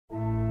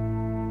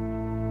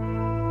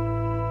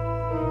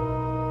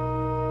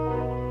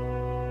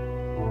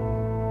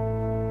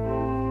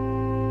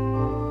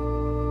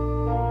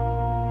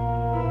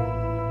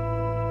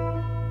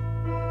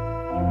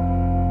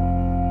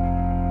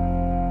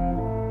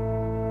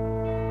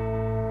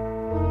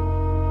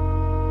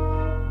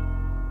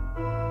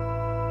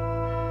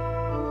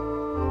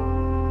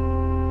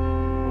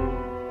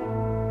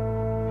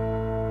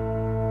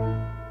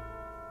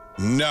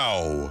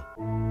know.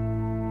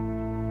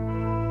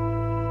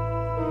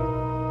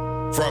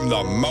 From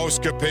the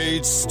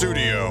Mousecapade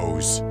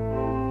Studios,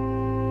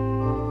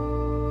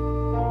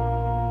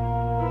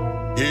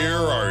 here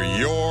are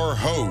your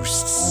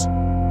hosts.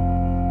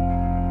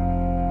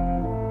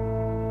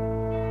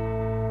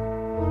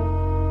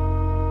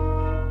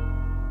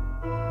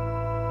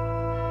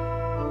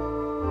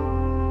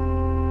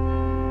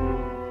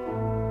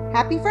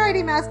 Happy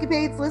Friday,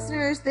 Mousecapades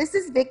listeners. This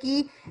is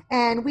Vicky,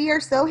 and we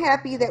are so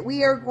happy that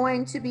we are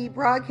going to be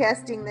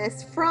broadcasting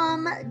this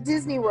from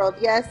Disney World.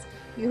 Yes,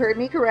 you heard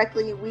me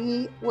correctly.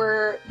 We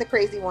were the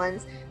crazy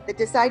ones that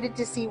decided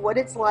to see what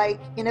it's like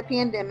in a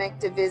pandemic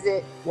to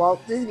visit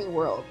Walt Disney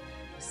World.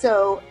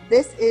 So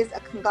this is a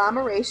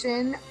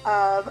conglomeration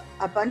of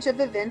a bunch of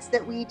events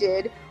that we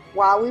did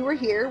while we were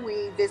here.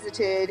 We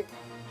visited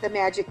the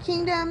Magic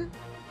Kingdom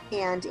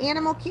and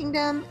Animal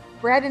Kingdom.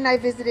 Brad and I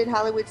visited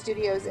Hollywood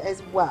Studios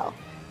as well.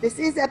 This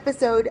is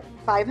episode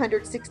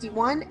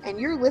 561, and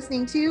you're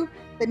listening to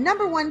the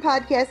number one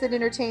podcast that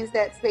entertains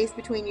that space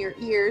between your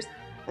ears,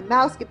 the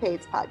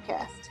Mousecapades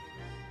Podcast.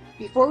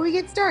 Before we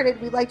get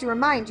started, we'd like to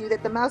remind you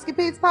that the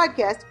Mousecapades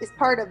Podcast is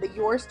part of the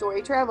Your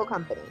Story Travel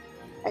Company.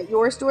 At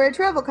Your Story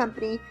Travel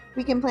Company,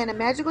 we can plan a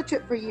magical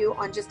trip for you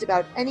on just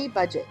about any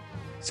budget.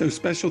 So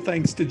special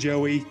thanks to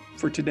Joey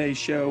for today's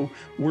show.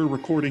 We're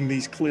recording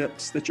these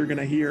clips that you're going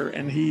to hear,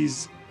 and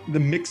he's the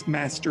mix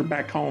master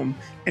back home,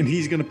 and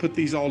he's going to put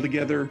these all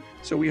together.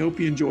 So we hope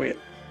you enjoy it.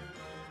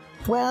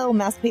 Well,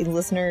 Mousecapade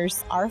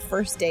listeners, our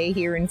first day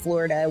here in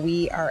Florida,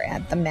 we are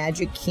at the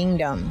Magic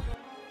Kingdom.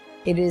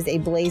 It is a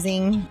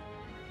blazing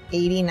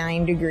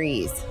 89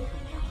 degrees.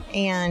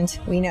 And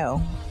we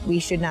know we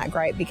should not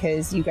gripe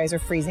because you guys are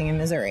freezing in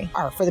Missouri.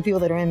 Or for the people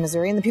that are in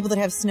Missouri and the people that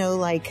have snow,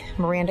 like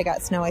Miranda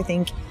got snow, I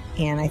think.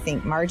 And I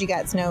think Margie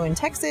got snow in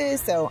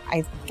Texas. So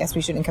I guess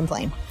we shouldn't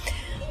complain.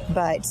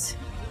 But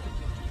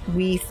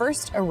we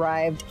first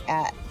arrived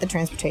at the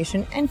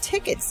Transportation and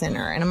Ticket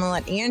Center, and I'm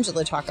going to let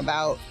Angela talk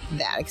about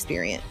that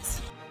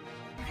experience.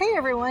 Hey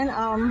everyone,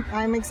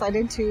 I'm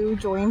excited to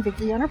join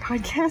Vicky on our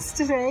podcast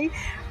today.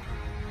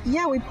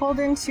 Yeah, we pulled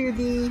into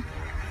the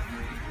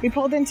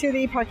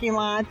parking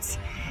lot,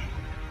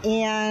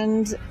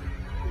 and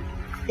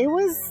it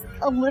was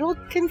a little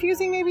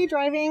confusing maybe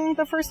driving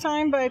the first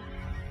time, but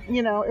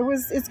you know,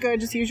 it's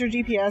good. Just use your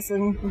GPS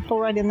and pull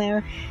right in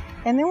there.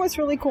 And then what's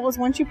really cool is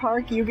once you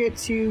park, you get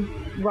to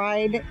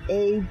ride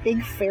a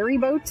big ferry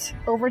boat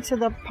over to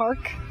the park,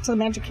 to the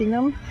Magic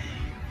Kingdom,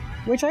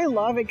 which I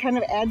love. It kind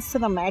of adds to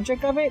the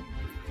magic of it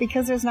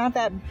because there's not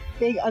that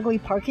big, ugly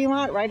parking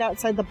lot right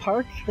outside the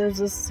park. There's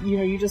this,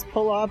 you just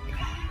pull up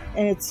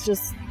and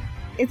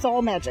it's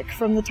all magic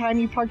from the time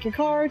you park your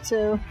car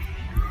to,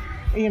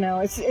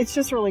 it's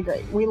just really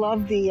great. We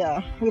love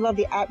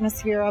the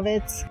atmosphere of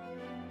it.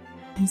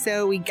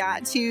 So we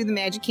got to the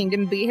Magic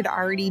Kingdom. We had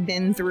already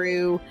been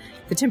through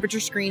the temperature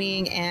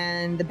screening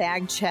and the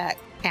bag check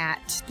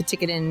at the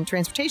Ticket and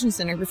Transportation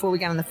Center before we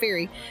got on the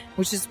ferry,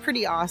 which is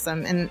pretty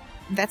awesome. And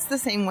that's the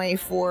same way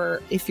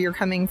for if you're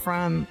coming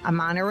from a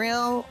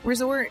monorail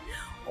resort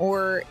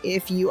or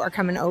if you are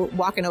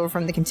walking over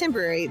from the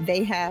Contemporary,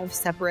 they have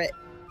separate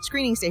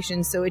screening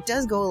stations. So it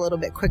does go a little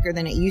bit quicker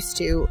than it used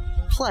to.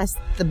 Plus,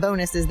 the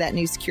bonus is that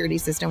new security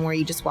system where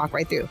you just walk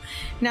right through.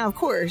 Now, of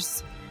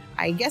course,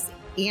 I guess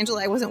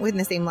Angela, I wasn't within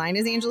the same line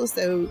as Angela,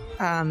 so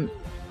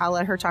I'll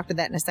let her talk to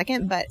that in a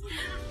second. But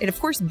it, of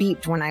course,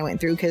 beeped when I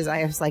went through because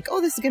I was like, oh,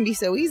 this is going to be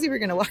so easy. We're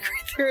going to walk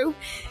right through.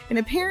 And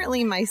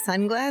apparently my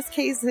sunglass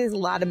case has a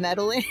lot of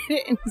metal in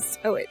it, and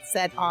so it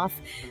set off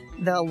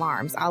the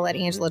alarms. I'll let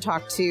Angela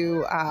talk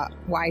to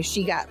why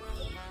she got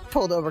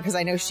pulled over, because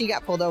I know she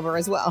got pulled over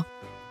as well.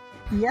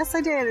 Yes,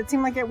 I did. It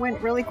seemed like it went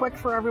really quick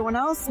for everyone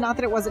else. Not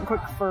that it wasn't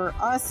quick for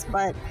us,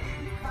 but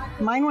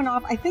mine went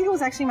off. I think it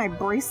was actually my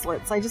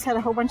bracelets. I just had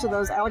a whole bunch of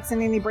those Alex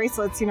and Annie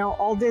bracelets,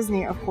 all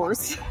Disney, of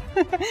course.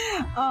 And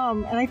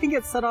I think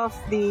it set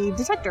off the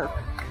detector.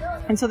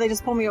 And so they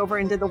just pulled me over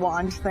and did the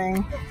wand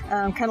thing.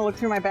 Kind of looked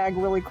through my bag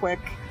really quick.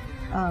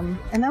 And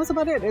that was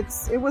about it.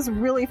 It was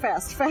really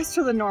fast,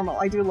 faster than normal.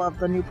 I do love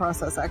the new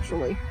process,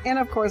 actually. And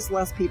of course,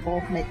 less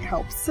people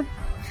helps.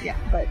 Yeah,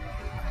 but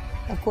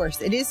of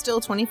course, it is still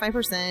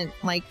 25%,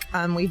 like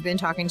we've been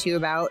talking to you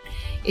about.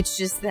 It's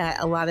just that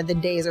a lot of the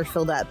days are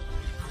filled up.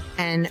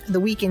 And the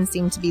weekend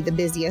seemed to be the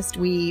busiest.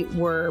 We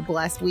were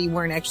blessed. We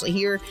weren't actually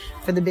here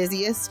for the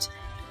busiest.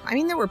 I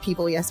mean, there were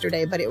people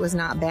yesterday, but it was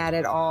not bad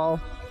at all.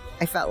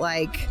 I felt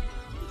like,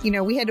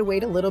 we had to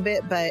wait a little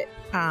bit, but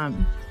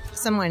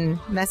someone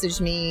messaged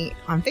me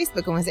on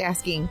Facebook and was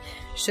asking,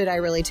 should I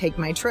really take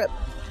my trip?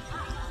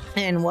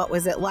 And what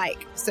was it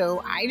like?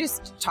 So I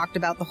just talked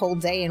about the whole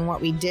day and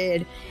what we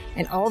did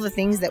and all the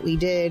things that we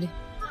did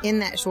in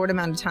that short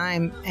amount of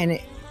time. And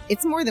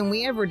it's more than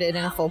we ever did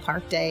in a full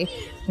park day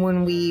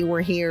when we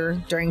were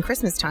here during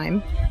Christmas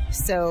time.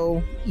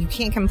 So you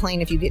can't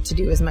complain if you get to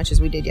do as much as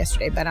we did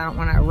yesterday, but I don't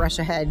want to rush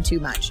ahead too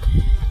much.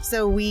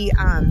 So we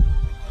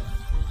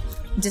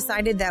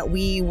decided that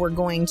we were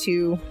going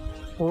to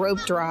rope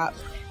drop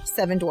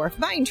Seven Dwarf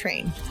Mine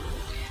Train.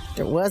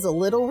 There was a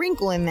little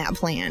wrinkle in that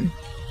plan.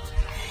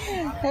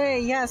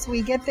 Hey, yes,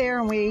 we get there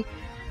and we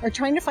are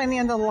trying to find the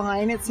end of the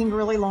line. It seemed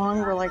really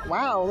long. We're like,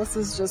 wow, this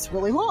is just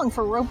really long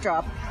for a rope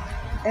drop.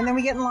 And then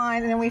we get in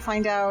line, and then we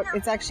find out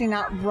it's actually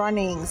not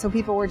running. So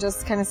people were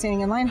just kind of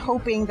standing in line,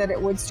 hoping that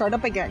it would start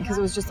up again, because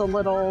it was just a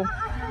little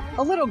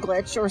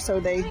glitch, or so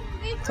they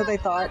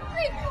thought.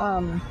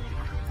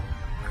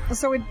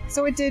 So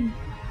it did.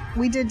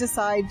 We did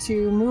decide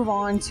to move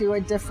on to a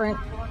different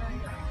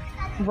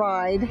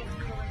ride.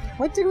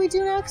 What did we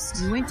do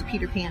next? We went to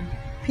Peter Pan.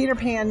 Peter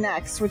Pan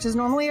next, which is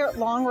normally a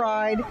long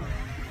ride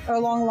or a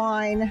long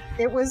line.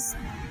 It was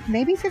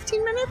maybe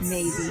 15 minutes.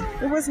 Maybe.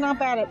 It was not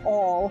bad at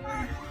all.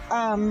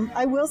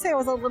 I will say I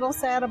was a little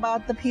sad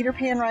about the Peter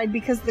Pan ride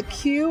because the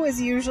queue is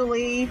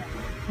usually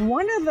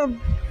one of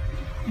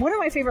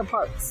my favorite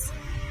parts.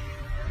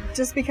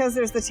 Just because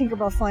there's the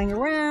Tinkerbell flying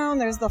around,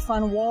 there's the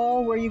fun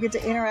wall where you get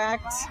to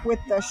interact with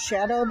the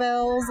shadow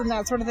bells and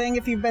that sort of thing.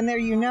 If you've been there,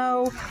 you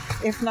know.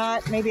 If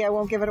not, maybe I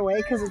won't give it away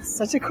because it's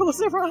such a cool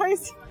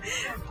surprise.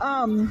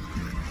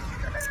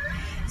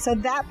 So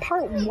that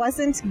part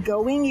wasn't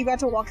going. You got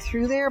to walk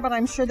through there, but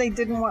I'm sure they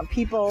didn't want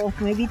people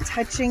maybe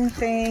touching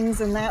things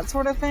and that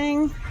sort of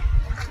thing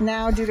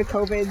now due to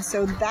COVID.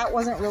 So that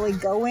wasn't really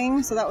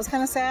going. So that was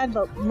kind of sad.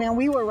 But man,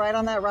 we were right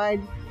on that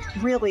ride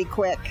really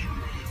quick.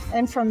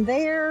 And from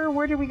there,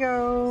 where did we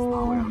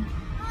go?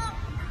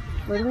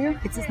 Where did we go?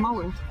 It's a Small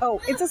World.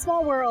 Oh, It's a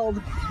Small World.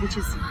 Which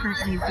is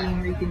currently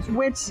being reconstructed.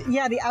 Which,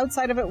 yeah, the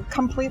outside of it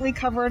completely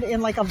covered in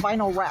like a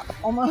vinyl wrap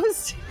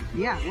almost.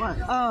 Yeah, it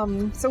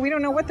was. So we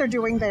don't know what they're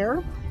doing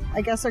there.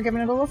 I guess they're giving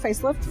it a little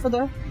facelift for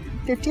the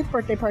 50th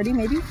birthday party,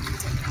 maybe.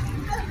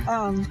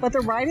 But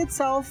the ride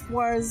itself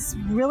was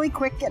really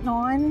quick getting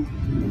on.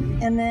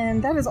 And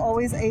then that is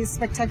always a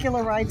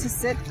spectacular ride to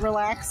sit,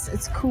 relax.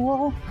 It's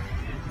cool.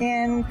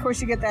 And, of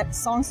course, you get that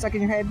song stuck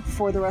in your head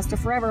for the rest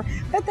of forever.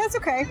 But that's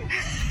okay.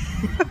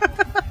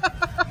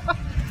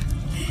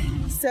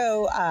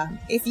 So,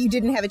 if you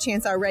didn't have a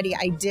chance already,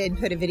 I did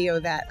put a video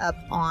of that up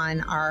on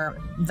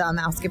the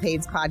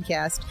Mousecapades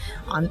podcast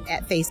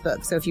at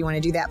Facebook. So if you want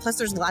to do that. Plus,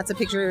 there's lots of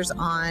pictures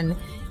on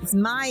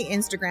my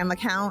Instagram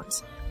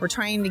account. We're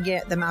trying to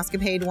get the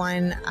Mousecapade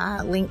one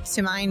linked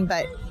to mine,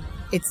 but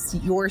it's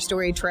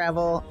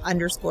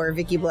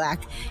YourStoryTravel_Vicki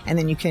Black, and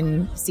then you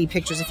can see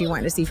pictures if you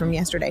want to see from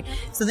yesterday.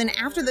 So then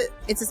after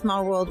It's a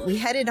Small World, we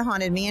headed to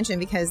Haunted Mansion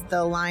because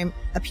the line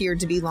appeared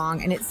to be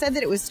long, and it said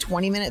that it was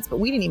 20 minutes, but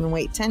we didn't even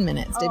wait 10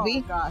 minutes, did we?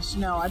 Oh, gosh,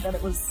 no, I bet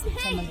it was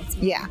 10 minutes.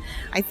 Yeah,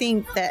 I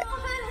think that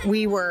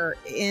we were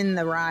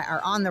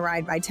on the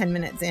ride by 10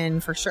 minutes in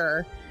for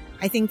sure.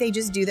 I think they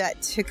just do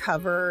that to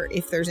cover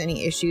if there's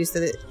any issues so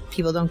that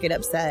people don't get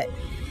upset.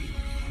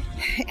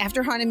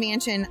 After Haunted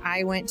Mansion,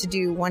 I went to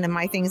do one of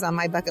my things on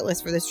my bucket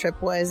list for this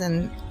trip was,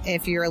 and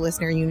if you're a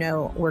listener, you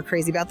know we're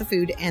crazy about the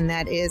food, and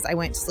that is I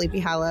went to Sleepy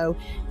Hollow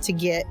to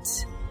get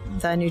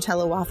the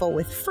Nutella waffle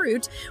with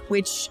fruit,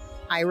 which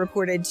I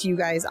reported to you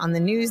guys on the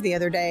news the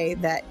other day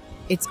that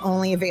it's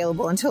only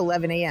available until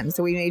 11 a.m.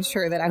 So we made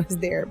sure that I was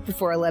there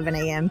before 11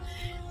 a.m.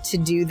 to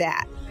do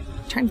that.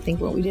 I'm trying to think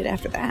what we did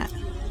after that.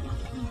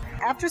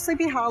 After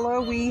Sleepy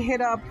Hollow, we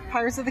hit up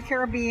Pirates of the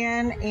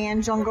Caribbean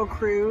and Jungle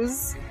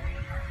Cruise.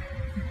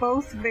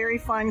 Both very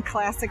fun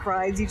classic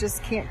rides. You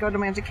just can't go to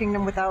Magic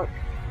Kingdom without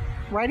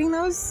riding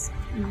those.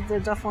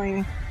 They're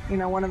definitely,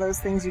 one of those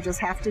things you just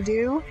have to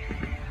do,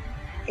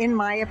 in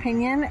my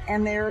opinion.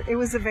 And it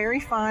was a very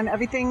fun.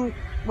 Everything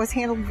was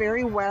handled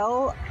very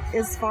well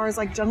as far as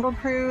like Jungle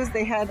Cruise.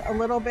 They had a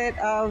little bit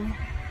of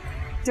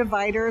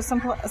dividers,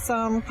 some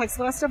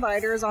plexiglass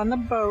dividers on the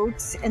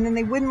boat, and then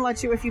they wouldn't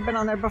let you, if you've been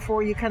on there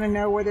before, you kind of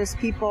know where there's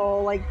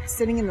people like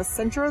sitting in the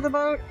center of the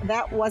boat.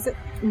 That wasn't,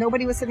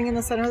 nobody was sitting in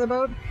the center of the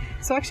boat,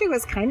 so actually it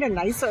was kind of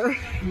nicer.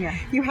 Yeah,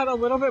 you had a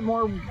little bit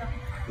more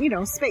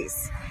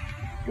space,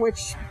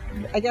 which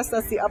I guess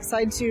that's the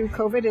upside to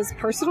COVID is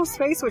personal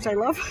space, which I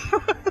love.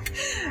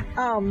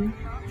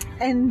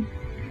 And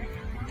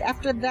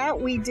after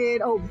that we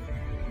did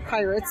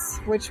Pirates,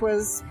 which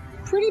was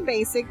pretty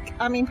basic.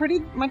 I mean, pretty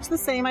much the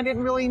same. I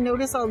didn't really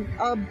notice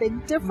a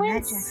big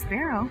difference. Jack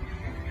Sparrow.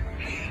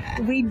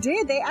 We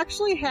did. They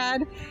actually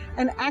had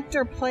an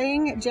actor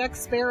playing Jack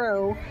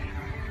Sparrow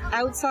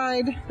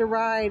outside the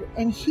ride,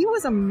 and he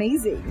was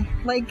amazing.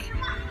 Like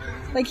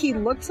he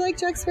looked like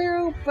Jack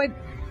Sparrow, but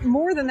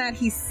more than that,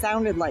 he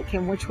sounded like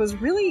him, which was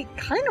really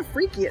kind of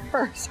freaky at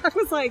first. I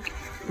was like,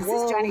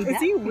 whoa, is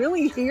he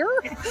really here?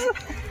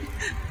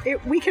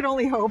 We can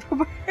only hope.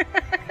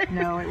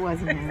 No, it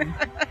wasn't him.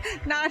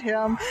 Not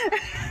him.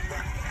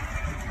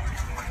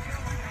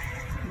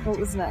 What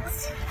was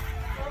next?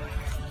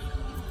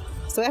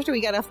 So after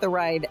we got off the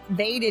ride,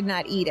 they did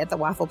not eat at the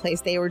waffle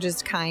place. They were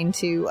just kind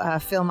to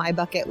fill my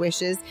bucket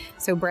wishes.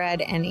 So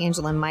Brad and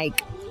Angela and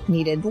Mike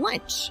needed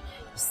lunch.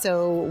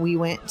 So we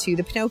went to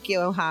the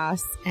Pinocchio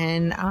house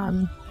and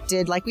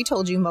did, like we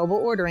told you, mobile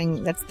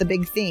ordering. That's the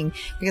big thing,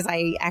 because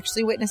I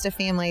actually witnessed a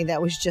family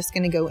that was just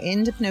going to go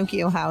into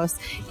Pinocchio house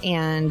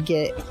and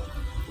get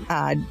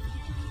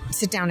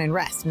sit down and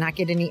rest, not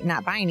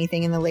buy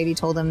anything. And the lady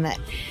told them that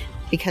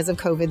because of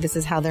COVID, this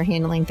is how they're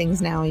handling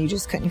things now. You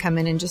just couldn't come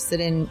in and just sit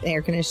in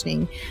air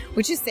conditioning,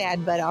 which is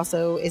sad, but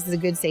also is a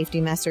good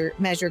safety measure,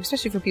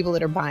 especially for people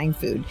that are buying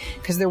food.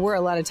 Because there were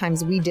a lot of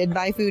times we did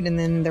buy food and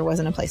then there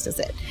wasn't a place to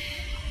sit.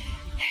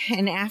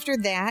 And after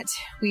that,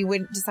 we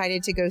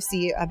decided to go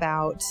see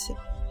about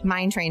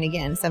Mine Train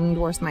again, Seven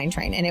Dwarfs Mine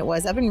Train, and it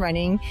was up and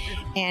running,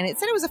 and it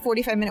said it was a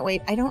 45-minute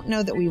wait. I don't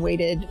know that we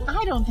waited.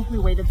 I don't think we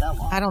waited that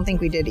long. I don't think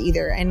we did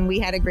either, and we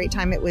had a great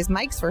time. It was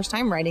Mike's first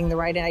time riding the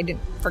ride, and I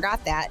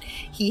forgot that.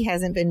 He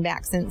hasn't been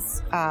back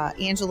since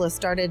Angela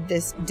started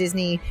this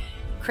Disney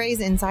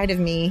craze inside of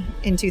me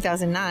in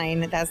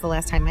 2009. That's the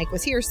last time Mike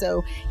was here,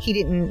 so he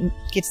didn't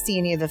get to see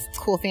any of the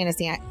cool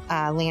fantasy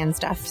land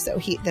stuff. So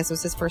this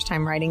was his first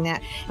time riding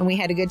that, and we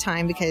had a good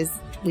time because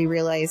we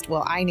realized,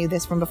 well, I knew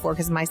this from before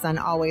because my son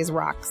always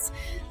rocks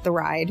the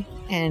ride,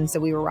 and so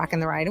we were rocking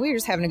the ride and we were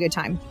just having a good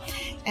time.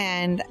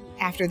 And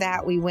after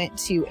that, we went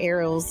to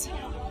Ariel's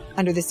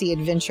Under the Sea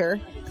Adventure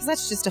because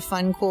that's just a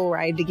fun, cool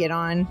ride to get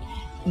on.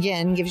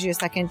 Again, gives you a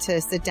second to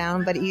sit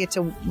down, but you get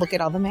to look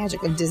at all the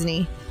magic of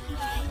Disney.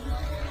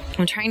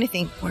 I'm trying to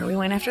think where we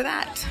went after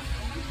that.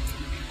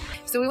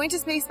 So we went to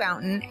Space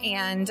Mountain,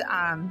 and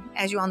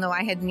as you all know,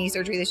 I had knee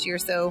surgery this year,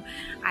 so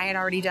I had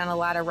already done a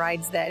lot of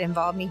rides that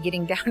involved me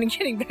getting down and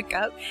getting back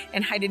up,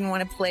 and I didn't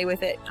want to play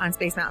with it on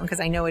Space Mountain because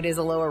I know it is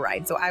a lower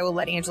ride. So I will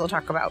let Angela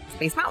talk about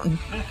Space Mountain.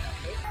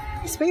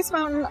 Space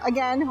Mountain,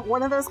 again,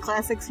 one of those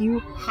classics. You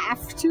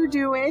have to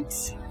do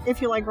it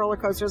if you like roller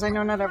coasters. I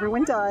know not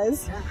everyone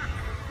does.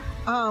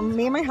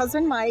 Me and my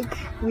husband Mike,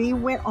 we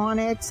went on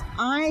it.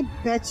 I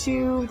bet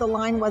you the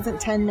line wasn't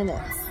 10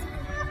 minutes.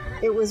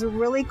 It was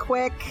really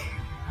quick,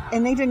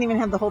 and they didn't even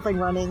have the whole thing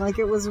running. Like,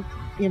 it was,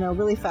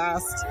 really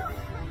fast.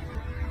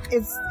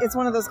 It's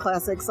one of those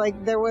classics.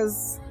 Like, there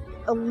was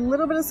a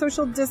little bit of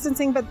social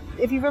distancing, but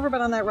if you've ever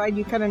been on that ride,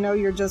 you kind of know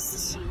you're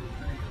just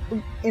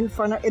in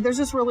front of, there's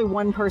just really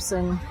one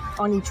person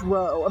on each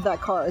row of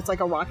that car. It's like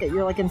a rocket.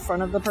 You're like in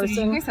front of the person.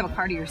 So you guys have a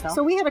car to yourself?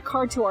 So we had a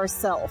car to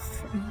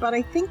ourselves, but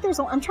I think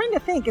I'm trying to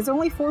think, is there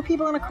only 4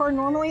 people in a car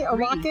normally? A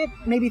rocket?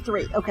 Maybe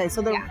 3. Okay,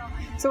 so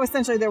so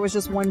essentially there was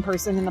just one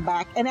person in the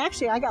back. And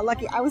actually I got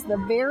lucky. I was the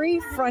very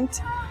front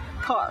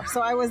car.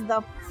 So I was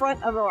the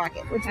front of a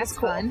rocket, which was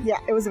cool. Fun. Yeah,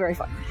 it was very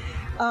fun.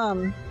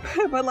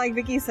 But like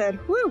Vicki said,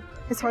 whoo,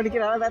 it's hard to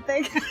get out of that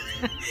thing.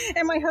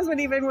 And my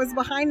husband even was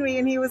behind me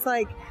and he was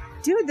like,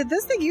 dude, did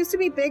this thing used to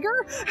be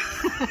bigger?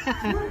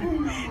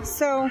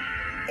 So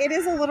it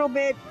is a little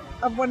bit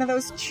of one of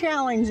those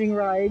challenging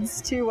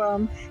rides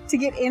to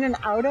get in and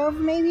out of,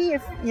 maybe,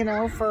 if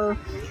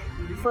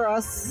for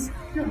us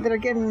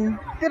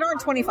that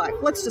aren't 25.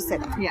 Let's just say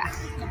that. Yeah.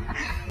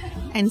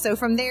 And so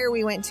from there,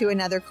 we went to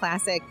another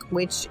classic,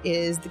 which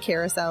is the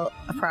Carousel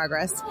of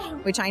Progress,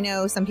 which I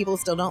know some people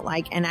still don't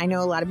like, and I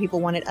know a lot of people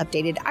want it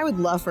updated. I would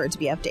love for it to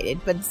be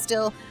updated, but it's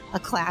still a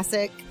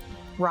classic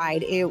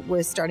ride. It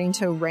was starting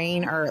to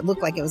rain, or it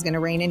looked like it was going to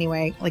rain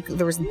anyway. Like,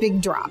 there was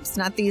big drops,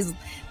 not these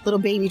little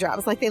baby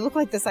drops. Like, they look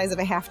like the size of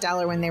a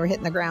 $50 when they were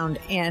hitting the ground.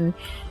 And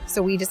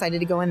so we decided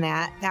to go in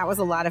that. That was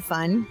a lot of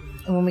fun.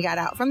 And when we got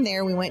out from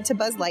there, we went to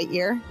Buzz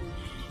Lightyear,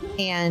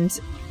 and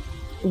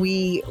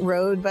we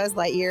rode Buzz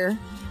Lightyear,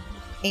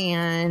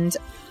 and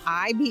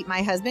I beat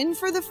my husband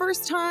for the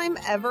first time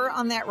ever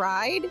on that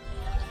ride.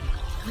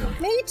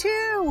 Me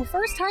too.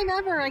 First time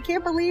ever. I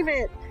can't believe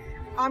it.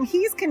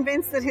 He's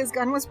convinced that his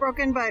gun was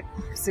broken, but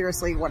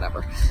seriously,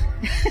 whatever.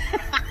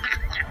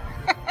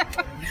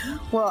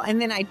 Well,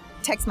 and then I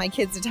text my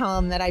kids to tell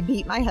them that I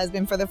beat my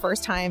husband for the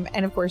first time.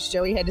 And of course,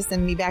 Joey had to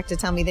send me back to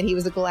tell me that he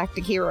was a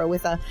galactic hero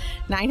with a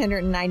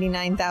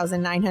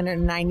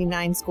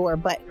 999,999 score,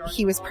 but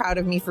he was proud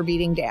of me for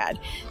beating Dad.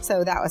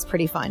 So that was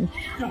pretty fun.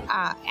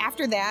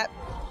 After that,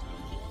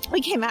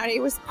 we came out,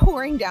 it was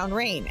pouring down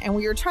rain, and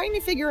we were trying to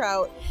figure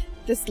out,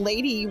 this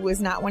lady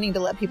was not wanting to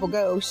let people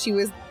go. She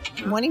was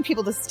wanting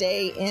people to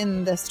stay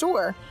in the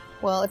store.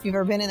 Well, if you've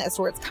ever been in that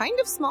store, it's kind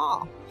of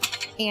small.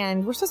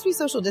 And we're supposed to be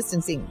social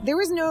distancing. There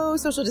was no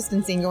social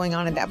distancing going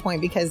on at that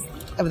point because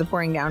of the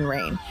pouring down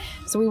rain.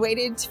 So we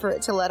waited for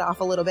it to let off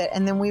a little bit,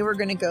 and then we were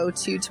going to go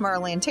to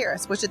Tomorrowland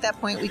Terrace, which at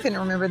that point we couldn't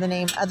remember the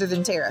name other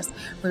than Terrace.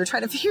 We were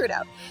trying to figure it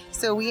out.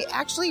 So we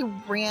actually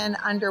ran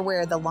under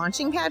where the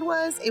launching pad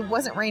was. It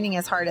wasn't raining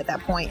as hard at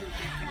that point,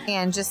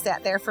 and just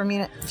sat there for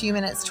a few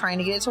minutes trying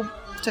to get it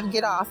to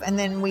get off. And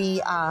then we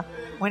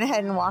went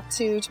ahead and walked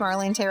to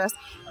Tomorrowland Terrace.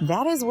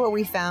 That is where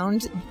we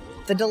found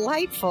the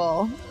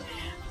delightful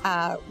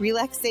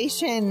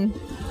relaxation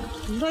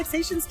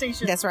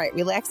station. That's right,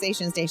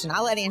 relaxation station.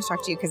 I'll let Ange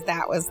talk to you because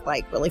that was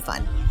like really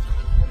fun.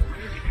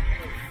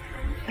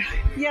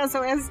 Yeah,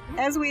 so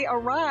as we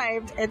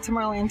arrived at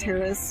Tomorrowland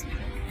Terrace,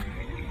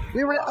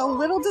 we were a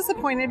little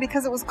disappointed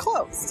because it was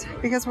closed.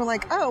 Because we're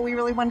like, oh, we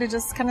really wanted to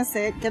just kind of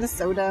sit, get a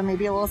soda,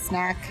 maybe a little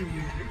snack,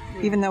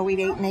 even though we'd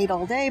ate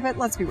all day, but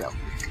let's be real.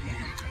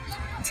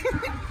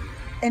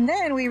 And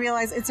then we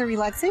realized it's a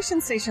relaxation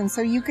station,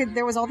 so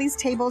there was all these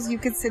tables you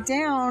could sit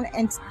down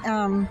and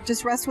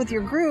just rest with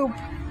your group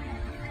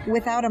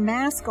without a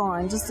mask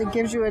on. Just it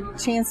gives you a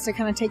chance to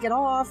kind of take it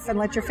off and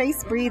let your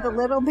face breathe a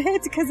little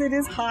bit because it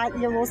is hot,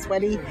 you're a little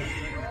sweaty.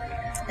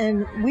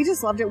 And we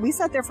just loved it. We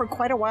sat there for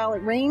quite a while.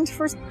 It rained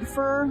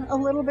for a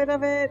little bit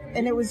of it,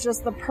 and it was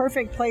just the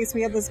perfect place.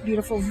 We had this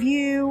beautiful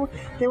view.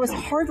 There was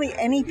hardly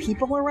any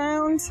people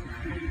around.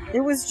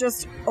 It was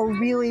just a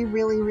really,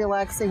 really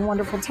relaxing,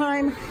 wonderful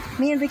time.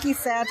 Me and Vicky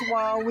sat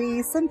while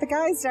we sent the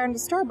guys down to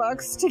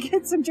Starbucks to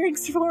get some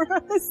drinks for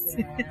us.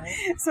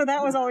 So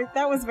that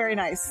was very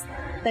nice.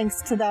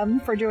 Thanks to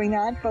them for doing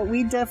that. But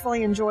we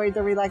definitely enjoyed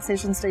the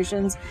relaxation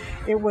stations.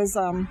 It was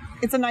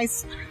it's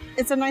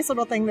a nice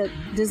little thing that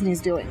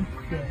Disney's doing.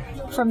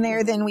 From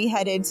there, then we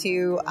headed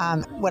to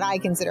what I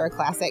consider a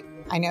classic.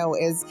 I know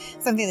is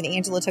something that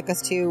Angela took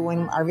us to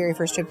when our very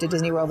first trip to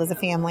Disney World as a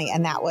family,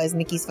 and that was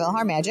Mickey's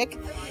PhilharMagic.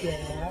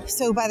 Yeah.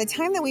 So by the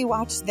time that we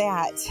watched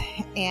that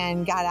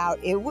and got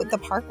out, the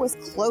park was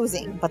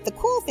closing. But the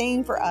cool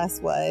thing for us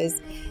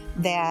was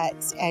that,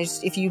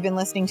 as if you've been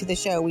listening to the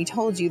show, we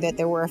told you that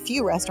there were a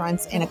few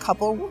restaurants in a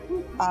couple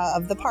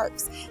of the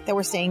parks that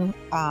were staying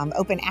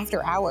open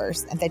after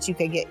hours, and that you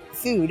could get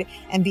food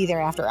and be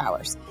there after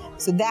hours.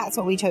 So that's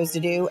what we chose to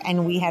do,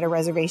 and we had a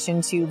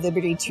reservation to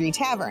Liberty Tree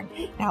Tavern.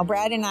 Now,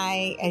 Brad and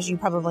I, as you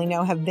probably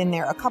know, have been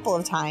there a couple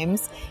of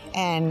times,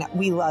 and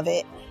we love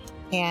it.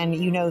 And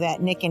you know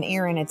that Nick and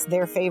Aaron, it's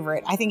their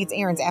favorite. I think it's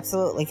Aaron's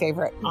absolutely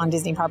favorite on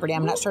Disney property.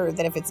 I'm not sure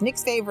that if it's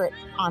Nick's favorite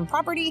on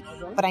property,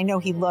 but I know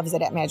he loves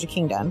it at Magic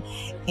Kingdom.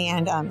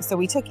 And so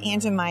we took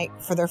Ange and Mike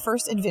for their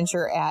first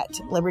adventure at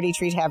Liberty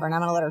Tree Tavern.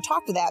 I'm going to let her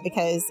talk to that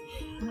because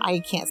I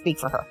can't speak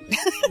for her.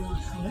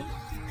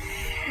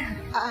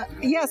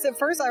 Yes, at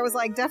first I was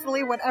like,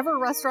 definitely whatever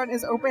restaurant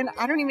is open,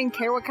 I don't even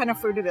care what kind of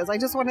food it is. I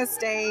just want to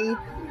stay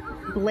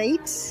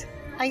late.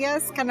 I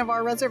guess kind of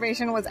our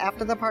reservation was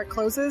after the park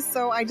closes,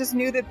 so I just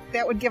knew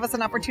that would give us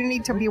an opportunity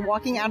to be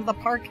walking out of the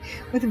park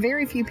with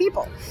very few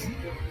people.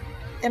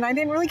 And I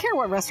didn't really care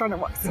what restaurant it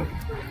was.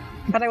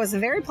 But I was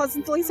very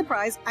pleasantly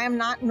surprised. I am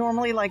not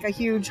normally like a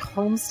huge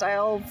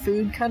home-style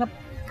food kind of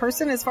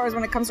person as far as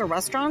when it comes to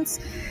restaurants.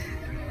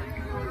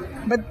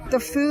 But the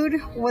food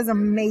was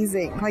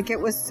amazing. Like, it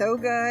was so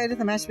good.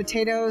 The mashed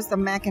potatoes, the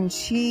mac and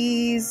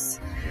cheese,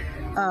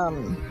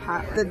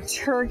 the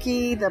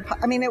turkey,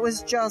 it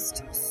was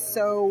just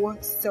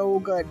so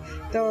good.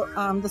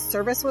 The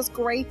service was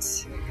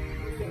great.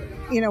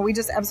 You know, we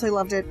just absolutely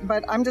loved it.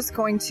 But I'm just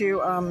going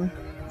to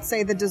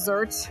say the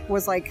dessert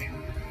was like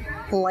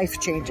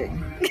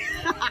life-changing.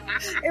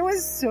 It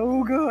was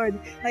so good.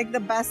 Like the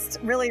best,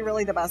 really,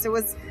 really the best. It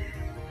was,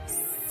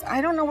 I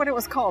don't know what it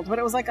was called, but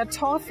it was like a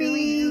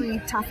toffee...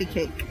 Ooey toffee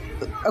cake.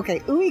 Okay,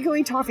 ooey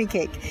gooey toffee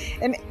cake.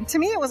 And to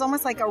me, it was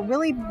almost like a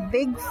really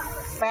big,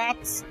 fat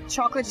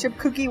chocolate chip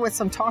cookie with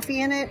some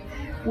toffee in it,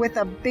 with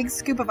a big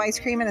scoop of ice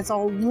cream, and it's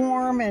all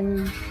warm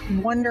and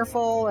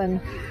wonderful, and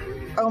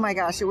oh my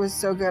gosh, it was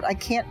so good. I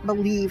can't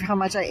believe how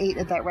much I ate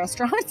at that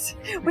restaurant.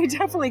 We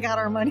definitely got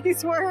our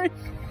money's worth.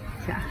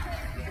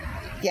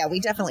 Yeah, we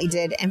definitely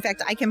did. In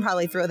fact, I can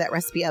probably throw that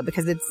recipe up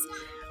because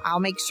I'll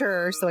make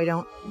sure so I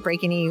don't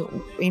break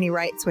any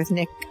rights with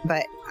Nick,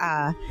 but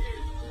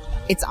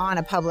it's on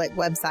a public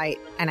website,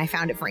 and I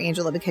found it for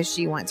Angela because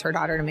she wants her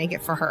daughter to make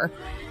it for her.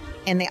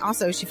 And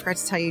she forgot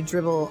to tell you,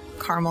 dribble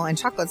caramel and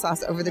chocolate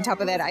sauce over the top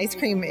of that ice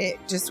cream. It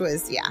just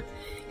was,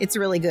 it's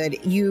really good.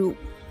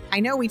 I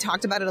know we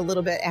talked about it a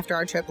little bit after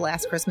our trip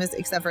last Christmas,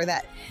 except for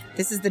that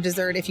this is the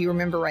dessert, if you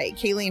remember right.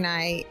 Kaylee and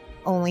I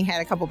only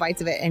had a couple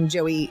bites of it, and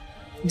Joey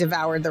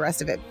devoured the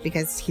rest of it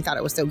because he thought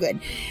it was so good.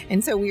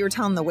 And so we were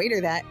telling the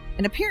waiter that,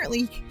 and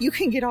apparently you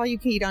can get all you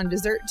can eat on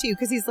dessert too,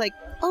 because he's like,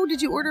 oh,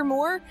 did you order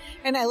more?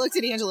 And I looked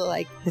at Angela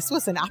like, this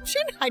was an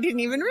option? I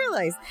didn't even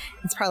realize.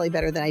 It's probably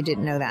better that I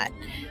didn't know that.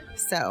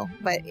 So,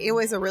 but it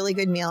was a really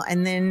good meal.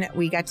 And then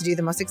we got to do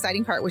the most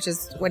exciting part, which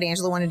is what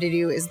Angela wanted to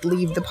do, is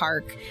leave the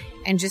park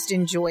and just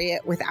enjoy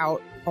it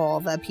without all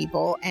the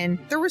people. And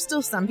there were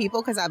still some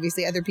people, because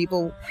obviously other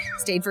people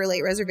stayed for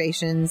late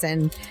reservations,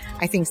 and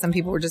I think some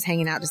people were just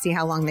hanging out to see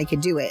how long they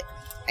could do it.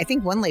 I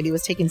think one lady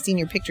was taking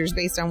senior pictures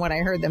based on what I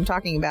heard them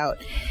talking about.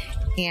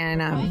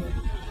 And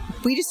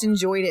we just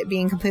enjoyed it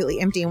being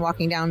completely empty and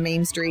walking down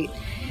Main Street.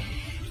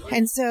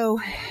 And so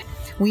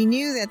we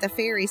knew that the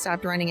ferry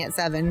stopped running at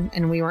 7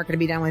 and we weren't going to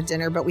be done with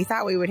dinner, but we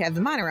thought we would have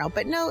the monorail.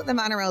 But no, the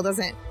monorail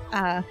doesn't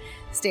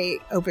stay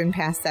open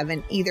past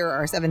 7 either,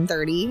 or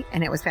 7:30,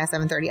 and it was past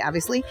 7:30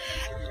 obviously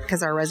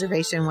because our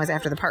reservation was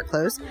after the park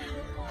closed.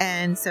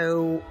 And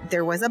so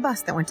there was a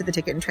bus that went to the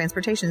Ticket and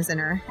Transportation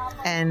Center,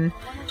 and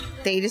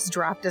they just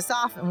dropped us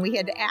off, and we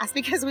had to ask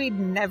because we'd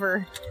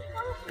never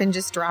been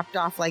just dropped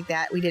off like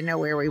that. We didn't know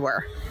where we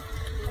were.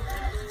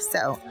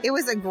 So it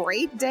was a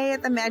great day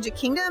at the Magic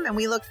Kingdom, and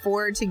we look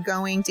forward to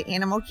going to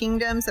Animal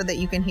Kingdom so that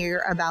you can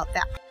hear about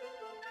that.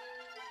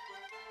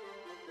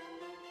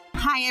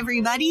 Hi,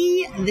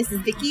 everybody. This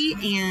is Vicki,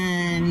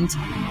 and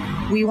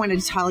we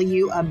wanted to tell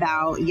you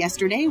about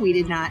yesterday. We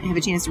did not have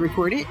a chance to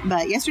record it,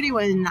 but yesterday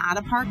was not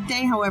a park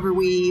day. However,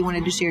 we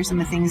wanted to share some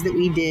of the things that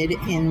we did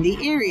in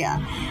the area.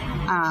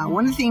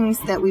 One of the things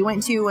that we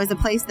went to was a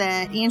place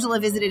that Angela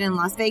visited in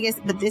Las Vegas,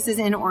 but this is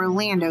in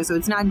Orlando, so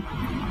it's not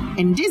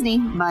in Disney,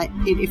 but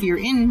if you're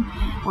in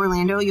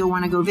Orlando, you'll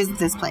want to go visit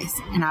this place,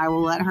 and I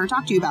will let her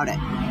talk to you about it.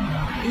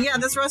 Yeah,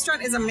 this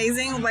restaurant is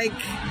amazing. Like,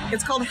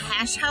 it's called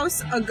Hash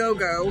House A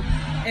Go-Go,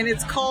 and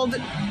it's called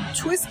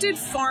Twisted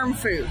Farm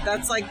Food.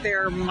 That's like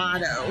their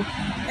motto.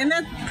 And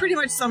that pretty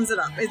much sums it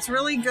up. It's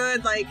really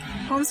good, like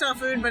home-style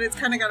food, but it's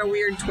kind of got a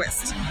weird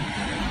twist.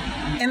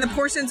 And the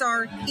portions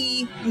are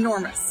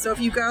enormous. So if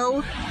you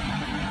go,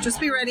 just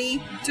be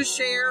ready to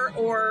share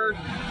or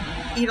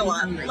eat a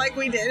lot, like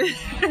we did.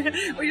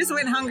 We just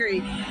went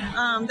hungry.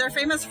 They're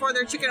famous for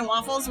their chicken and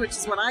waffles, which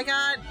is what I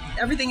got.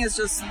 Everything is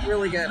just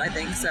really good, I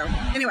think. So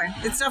anyway,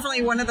 it's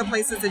definitely one of the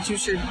places that you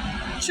should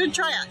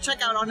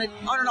check out on an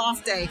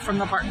off day from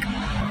the park.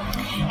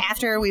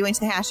 After we went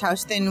to the Hash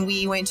House, then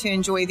we went to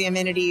enjoy the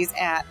amenities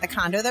at the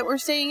condo that we're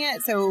staying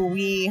at. So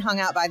we hung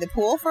out by the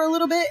pool for a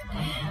little bit.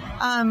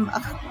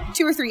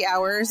 2 or 3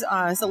 hours.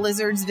 So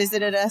lizards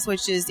visited us,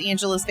 which is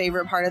Angela's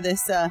favorite part of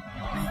this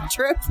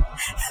trip.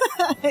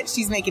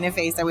 She's making a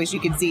face I wish you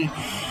could see.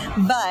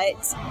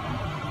 But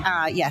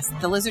yes,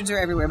 the lizards are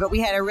everywhere. But we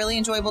had a really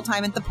enjoyable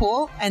time at the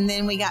pool, and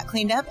then we got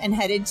cleaned up and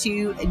headed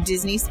to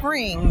Disney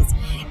Springs.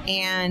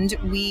 And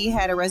we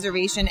had a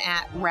reservation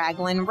at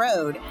Raglan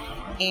Road.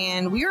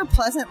 And we were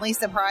pleasantly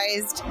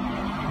surprised,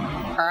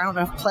 or I don't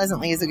know if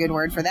pleasantly is a good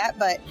word for that,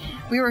 but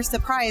we were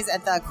surprised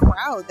at the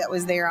crowd that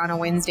was there on a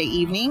Wednesday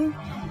evening,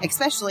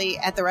 especially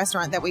at the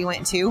restaurant that we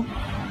went to.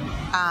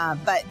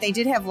 But they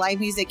did have live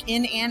music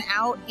in and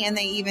out, and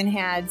they even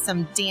had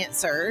some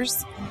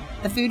dancers.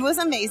 The food was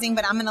amazing,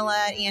 but I'm going to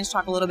let Ange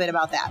talk a little bit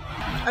about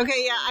that.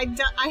 Okay, yeah,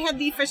 I had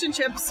the fish and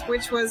chips,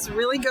 which was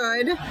really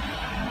good.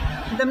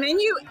 The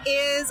menu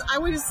is,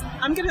 I'm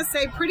going to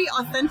say pretty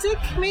authentic,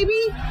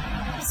 maybe.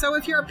 So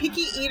if you're a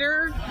picky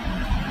eater,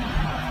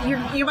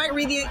 you might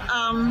read the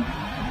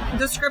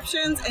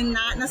descriptions and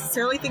not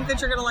necessarily think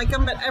that you're going to like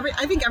them, but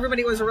I think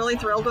everybody was really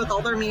thrilled with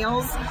all their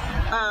meals.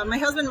 My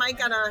husband Mike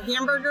got a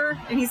hamburger,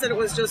 and he said it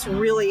was just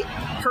really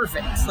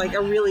perfect, like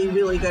a really,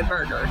 really good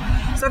burger.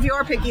 So if you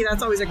are picky,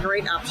 that's always a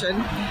great option.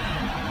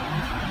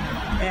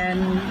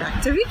 And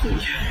back to Vicky.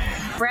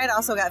 Brad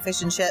also got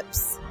fish and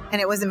chips, and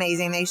it was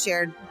amazing. They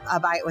shared a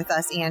bite with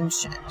us and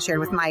shared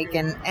with Mike,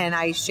 and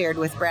I shared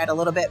with Brad a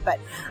little bit, but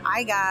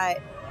I got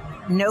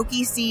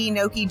gnocchi see,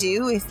 gnocchi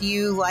do. If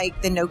you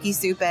like the gnocchi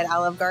soup at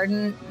Olive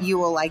Garden, you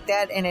will like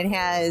that. And it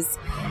had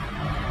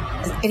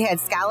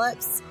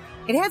scallops.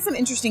 It had some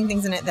interesting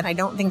things in it that I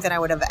don't think that I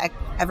would have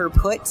ever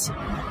put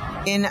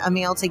in a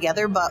meal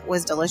together, but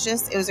was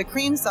delicious. It was a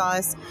cream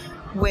sauce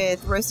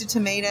with roasted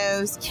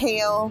tomatoes,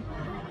 kale.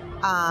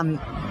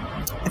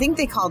 I think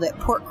they called it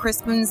pork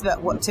crispins,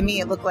 but to me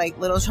it looked like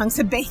little chunks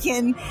of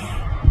bacon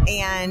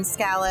and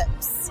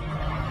scallops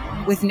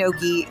with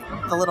gnocchi,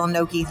 the little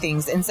gnocchi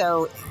things. And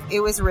so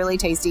it was really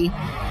tasty.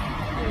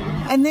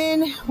 And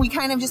then we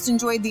kind of just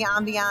enjoyed the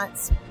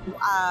ambiance.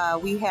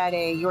 We had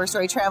a Your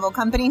Story Travel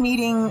Company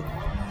meeting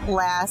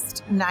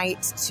last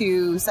night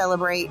to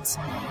celebrate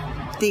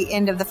the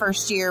end of the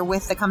first year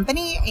with the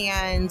company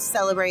and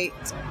celebrate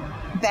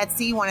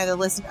Betsy, one of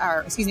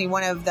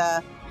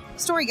the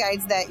story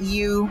guides that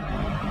you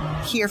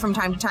hear from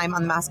time to time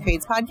on the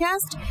Mousecapades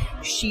podcast.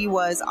 She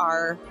was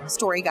our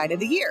story guide of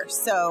the year.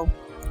 So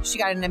she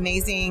got an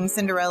amazing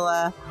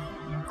Cinderella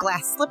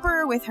glass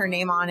slipper with her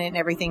name on it and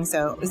everything.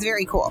 So it was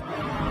very cool.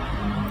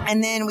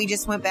 And then we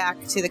just went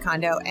back to the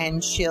condo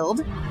and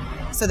chilled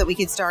so that we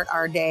could start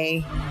our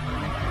day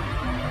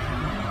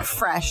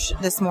fresh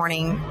this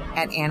morning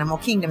at Animal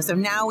Kingdom. So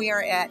now we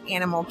are at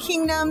Animal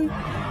Kingdom.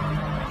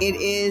 It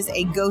is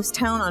a ghost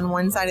town on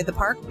one side of the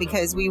park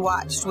because we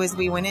watched as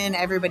we went in,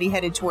 everybody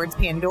headed towards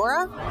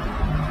Pandora.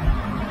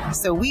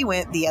 So we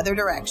went the other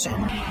direction.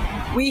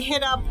 We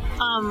hit up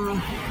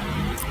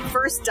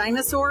First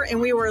Dinosaur,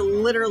 and we were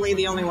literally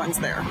the only ones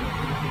there.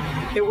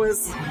 It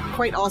was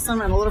quite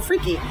awesome and a little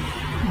freaky.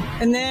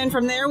 And then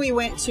from there we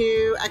went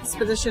to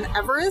Expedition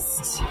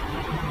Everest,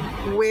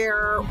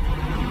 where,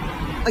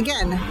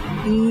 again,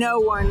 no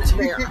one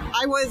there.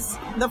 I was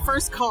the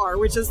first car,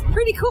 which is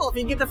pretty cool if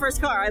you get the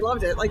first car. I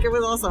loved it. Like, it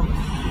was awesome.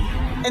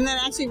 And then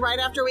actually right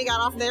after we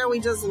got off there, we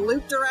just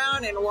looped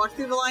around and walked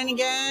through the line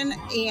again.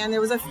 And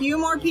there was a few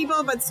more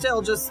people, but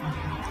still just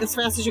as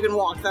fast as you can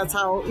walk. That's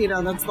how,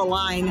 that's the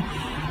line.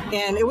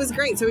 And it was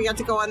great. So we got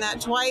to go on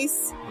that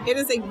twice. It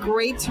is a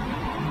great,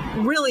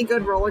 really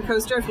good roller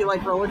coaster. If you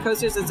like roller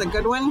coasters, it's a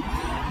good one.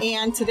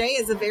 And today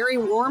is very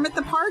warm at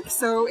the park,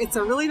 so it's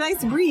a really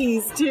nice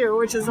breeze too,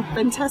 which is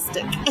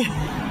fantastic.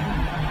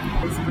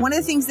 One of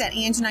the things that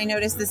Ange and I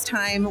noticed this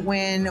time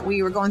when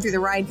we were going through the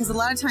ride, because a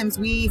lot of times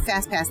we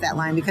fast pass that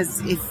line, because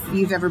if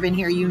you've ever been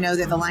here, you know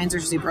that the lines are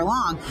super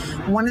long.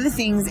 One of the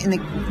things in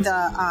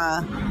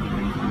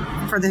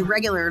for the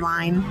regular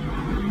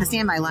line, the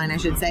standby line, I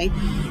should say,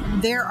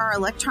 there are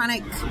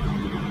electronic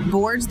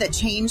boards that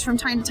change from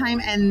time to time,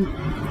 and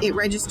it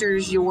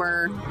registers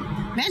your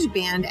Magic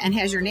Band and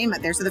has your name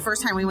up there. So the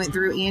first time we went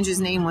through, Ange's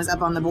name was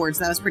up on the board,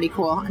 so that was pretty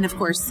cool. And of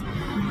course,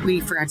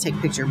 we forgot to take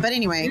a picture. But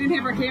anyway, we didn't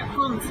have our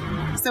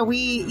phones. So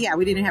we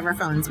didn't have our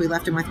phones. We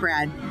left them with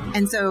Brad.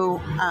 And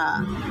so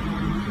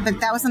but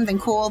that was something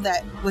cool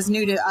that was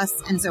new to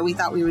us, and so we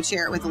thought we would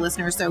share it with the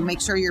listeners. So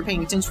make sure you're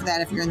paying attention for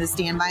that if you're in the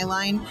standby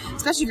line,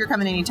 especially if you're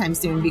coming anytime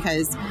soon,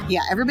 because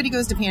everybody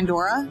goes to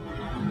Pandora.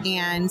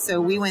 And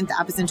so we went the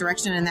opposite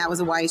direction, and that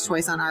was a wise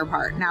choice on our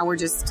part. Now we're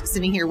just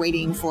sitting here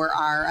waiting for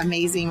our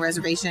amazing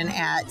reservation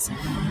at...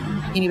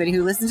 Anybody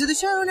who listens to the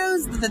show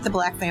knows that the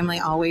Black family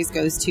always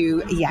goes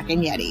to Yak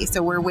and Yeti.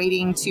 So we're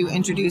waiting to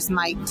introduce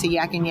Mike to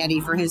Yak and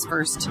Yeti for his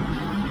first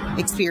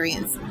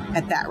experience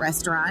at that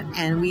restaurant,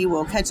 and we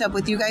will catch up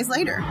with you guys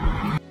later.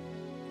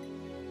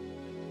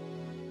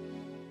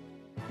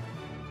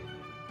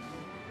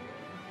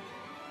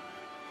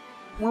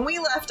 When we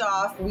left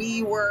off,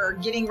 we were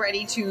getting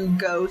ready to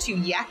go to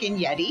Yak and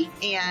Yeti,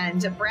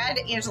 and Brad,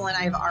 Angela, and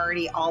I have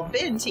already all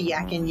been to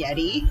Yak and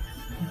Yeti,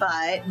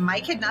 but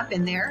Mike had not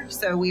been there,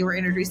 so we were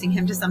introducing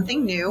him to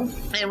something new,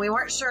 and we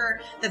weren't sure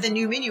that the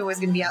new menu was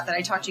going to be out that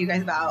I talked to you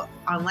guys about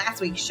on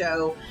last week's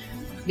show,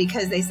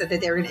 because they said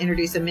that they were going to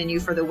introduce a menu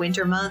for the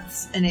winter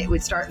months, and it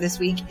would start this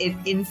week. It,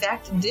 in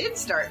fact, did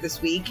start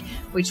this week,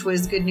 which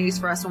was good news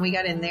for us when we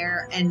got in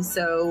there, and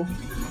so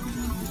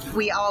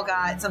we all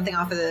got something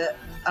off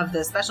of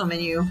the special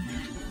menu.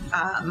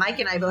 Mike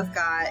and I both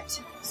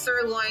got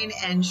sirloin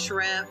and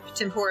shrimp,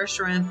 tempura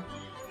shrimp,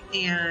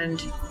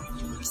 and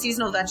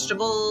seasonal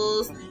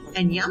vegetables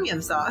and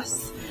yum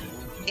sauce.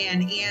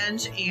 And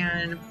Ange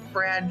and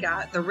Brad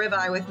got the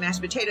ribeye with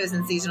mashed potatoes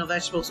and seasonal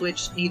vegetables,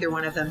 which neither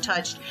one of them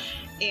touched.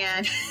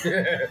 And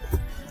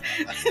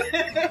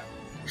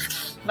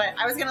but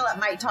I was going to let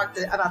Mike talk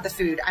about the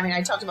food. I mean,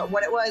 I talked about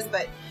what it was,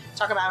 but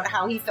talk about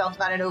how he felt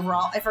about it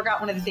overall. I forgot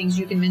one of the things.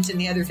 You can mention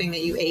the other thing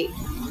that you ate.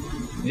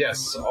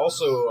 Yes.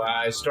 Also,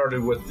 I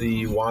started with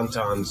the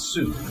wonton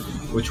soup,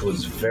 which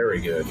was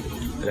very good.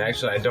 And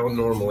actually, I don't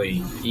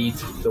normally eat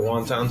the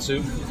wonton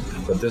soup,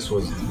 but this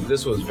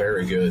was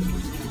very good.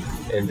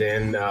 And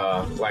then,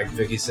 like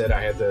Vicky said,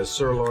 I had the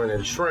sirloin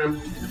and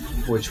shrimp,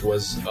 which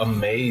was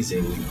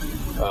amazing.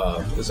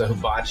 It was a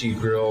hibachi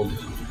grilled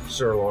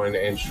sirloin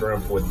and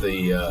shrimp with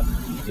the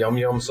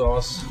yum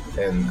sauce.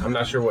 And I'm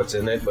not sure what's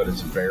in it, but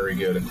it's very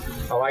good.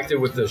 I liked it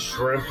with the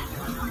shrimp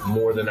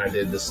more than I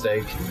did the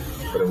steak,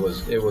 but it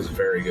was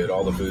very good.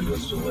 All the food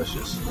was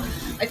delicious.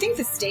 I think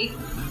the steak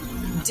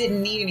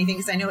didn't need anything,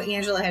 because I know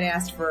Angela had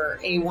asked for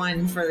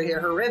A1 for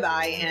her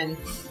ribeye, and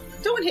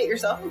don't hit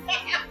yourself.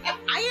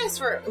 I asked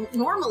for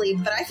normally,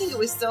 but I think it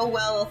was so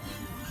well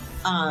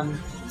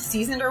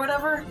seasoned or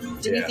whatever.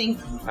 Didn't you think?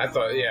 I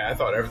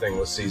thought everything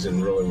was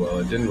seasoned really well.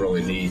 It didn't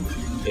really need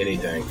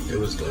anything. It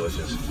was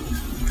delicious.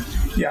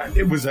 Yeah,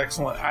 it was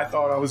excellent. I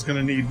thought I was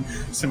going to need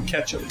some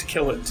ketchup to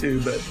kill it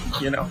too, but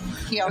he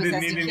always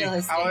has to kill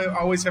his steak. I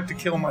always have to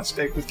kill my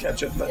steak with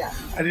ketchup, but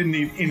I didn't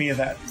need any of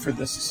that for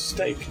this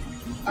steak.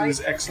 It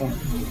was excellent.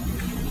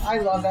 I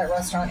love that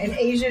restaurant, and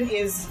Asian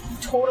is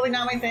totally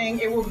not my thing.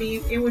 It would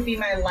be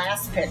my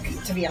last pick,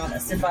 to be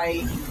honest. If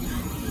I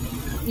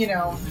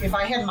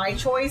had my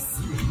choice.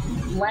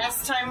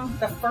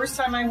 The first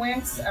time I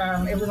went,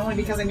 it was only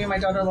because I knew my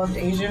daughter loved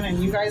Asian,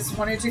 and you guys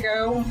wanted to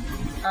go.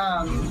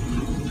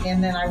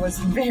 And then I was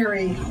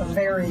very,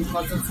 very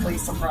pleasantly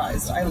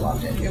surprised. I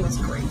loved it. It was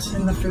great.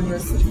 And the food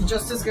was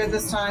just as good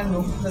this time.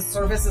 The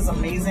service is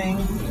amazing.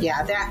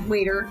 Yeah, that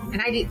waiter.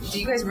 And do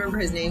you guys remember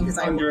his name?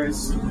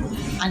 Andres.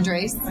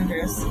 Andres?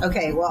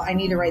 Okay, well, I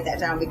need to write that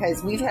down,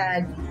 because we've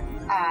had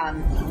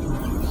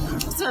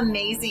some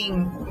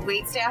amazing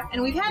wait staff.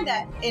 And we've had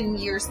that in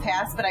years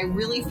past, but I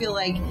really feel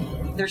like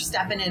they're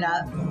stepping it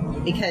up,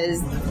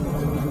 because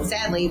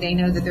sadly they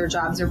know that their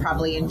jobs are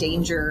probably in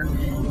danger,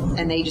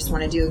 and they just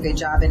want to do a good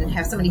job and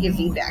have somebody give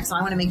feedback. So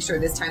I want to make sure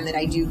this time that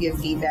I do give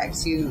feedback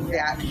to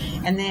that.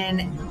 And then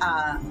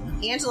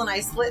Angela and I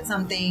split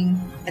something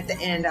at the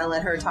end. I'll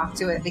let her talk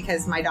to it,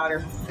 because my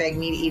daughter begged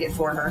me to eat it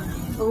for her.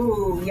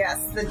 Ooh,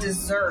 yes, the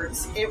dessert.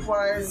 It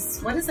was,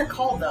 what is it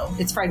called though?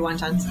 It's fried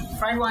wontons.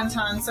 Fried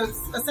wonton. So it's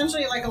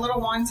essentially like a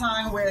little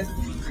wonton with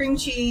cream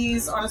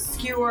cheese on a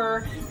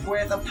skewer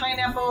with a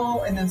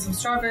pineapple and then some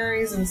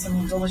strawberries and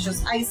some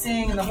delicious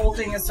icing, and the whole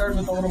thing is served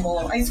with a little bowl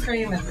of ice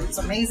cream, and it's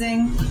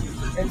amazing.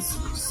 It's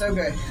so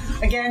good.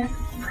 Again,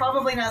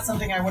 probably not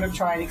something I would have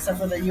tried, except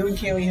for that you and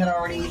Kaylee had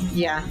already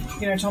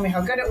told me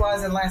how good it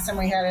was, and last time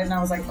we had it, and I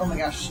was like, oh my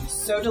gosh,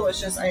 so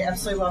delicious. I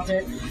absolutely loved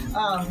it.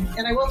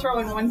 And I will throw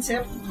in one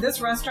tip.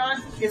 This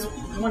restaurant is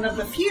one of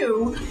the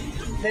few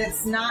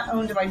that's not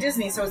owned by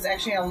Disney, so it's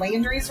actually a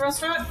Landry's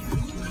restaurant.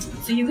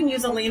 So you can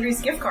use a Landry's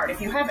gift card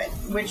if you have it,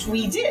 which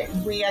we did.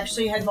 We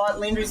actually had bought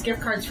Landry's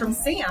gift cards from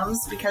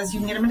Sam's, because you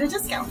can get them at a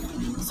discount.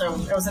 So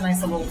it was a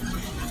nice little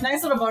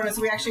bonus.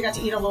 We actually got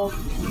to eat a little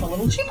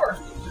cheaper.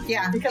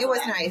 Yeah, it was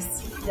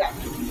nice. Yeah,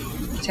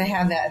 to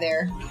have that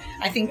there.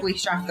 I think we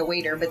shocked the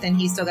waiter, but then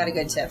he still got a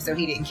good tip, so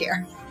he didn't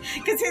care.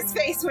 Because his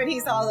face when he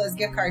saw those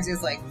gift cards, he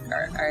was like,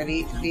 are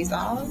these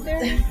all up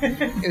there?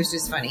 It was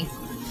just funny.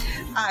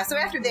 So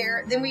after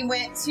there, then we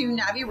went to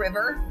Navi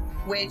River,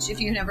 which, if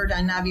you've never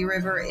done Navi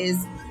River,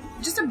 is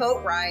just a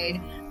boat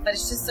ride, but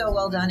it's just so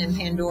well done in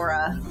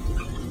Pandora.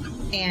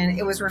 And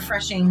it was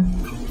refreshing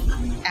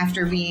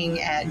after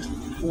being at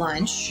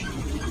lunch,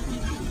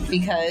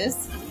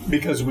 because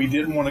because we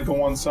didn't want to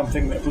go on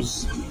something that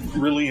was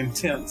really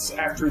intense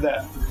after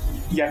that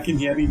Yak and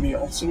Yeti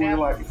meal. So we were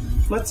like,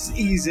 let's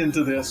ease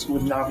into this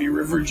with Navi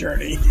River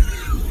Journey.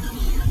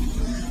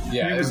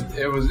 Yeah,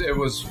 it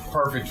was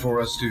perfect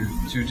for us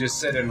to just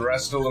sit and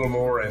rest a little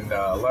more and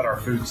let our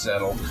food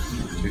settle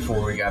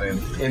before we got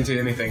into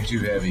anything too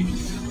heavy.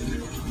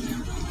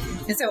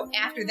 And so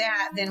after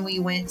that, then we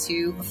went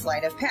to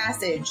Flight of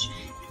Passage.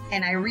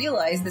 And I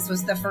realized this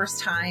was the first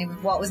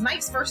time, well, it was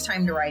Mike's first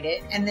time to ride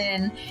it. And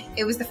then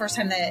it was the first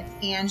time that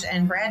Ange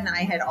and Brad and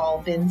I had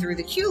all been through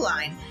the queue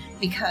line,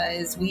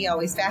 because we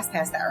always fast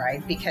pass that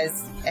ride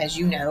because, as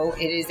you know,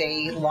 it is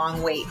a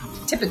long wait,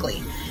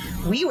 typically.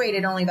 We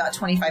waited only about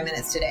 25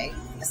 minutes today.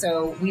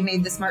 So we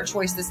made the smart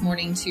choice this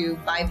morning to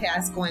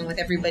bypass going with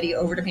everybody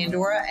over to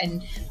Pandora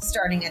and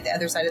starting at the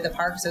other side of the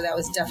park. So that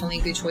was definitely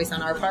a good choice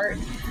on our part.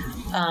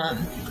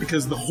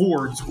 Because the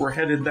hordes were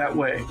headed that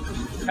way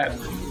at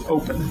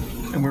open,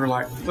 and we were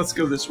like, let's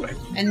go this way.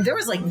 And there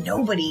was like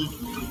nobody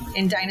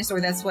in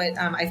Dinosaur. That's what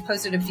I've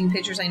posted a few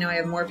pictures. I know I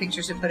have more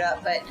pictures to put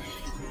up, but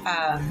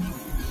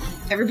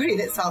everybody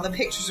that saw the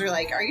pictures were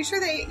like, are you sure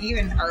they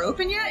even are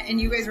open yet? And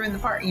you guys were in the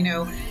park, you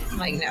know. I'm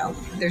like, no,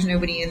 there's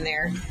nobody in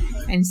there.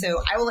 And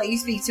so I will let you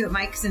speak to it,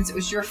 Mike, since it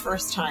was your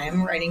first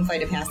time riding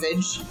Flight of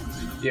Passage.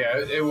 Yeah,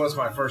 it was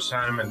my first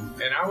time, and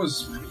I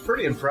was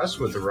pretty impressed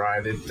with the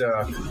ride.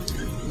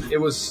 It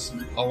was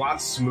a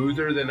lot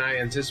smoother than I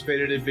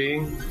anticipated it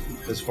being,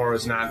 as far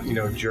as not,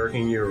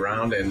 jerking you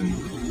around. And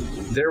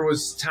there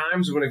was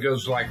times when it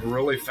goes like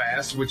really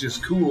fast, which is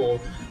cool,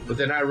 but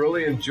then I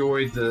really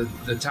enjoyed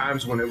the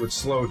times when it would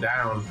slow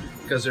down,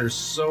 because there's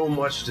so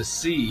much to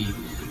see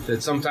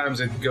that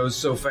sometimes it goes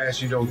so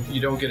fast you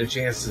don't get a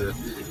chance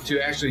to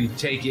actually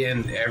take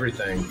in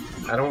everything.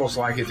 I'd almost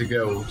like it to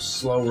go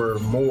slower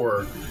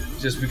more,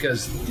 just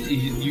because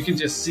you can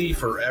just see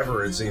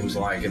forever, it seems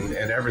like, and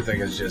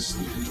everything is just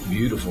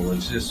beautiful.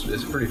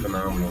 It's pretty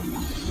phenomenal.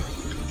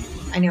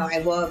 I know, I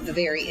love the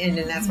very end,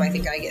 and that's why I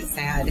think I get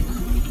sad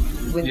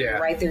when you're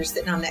right there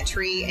sitting on that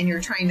tree and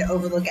you're trying to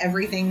overlook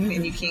everything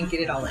and you can't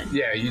get it all in.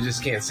 Yeah, you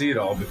just can't see it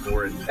all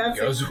before it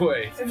goes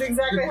away. That's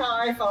exactly how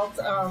I felt.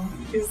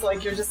 It's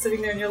like you're just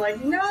sitting there and you're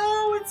like,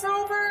 no, it's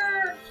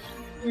over.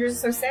 You're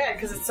just so sad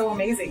because it's so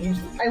amazing.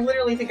 I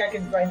literally think I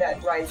could ride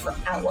that ride for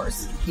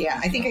hours. Yeah,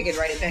 I think I could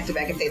ride it back to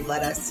back if they'd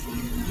let us.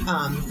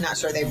 Not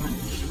sure they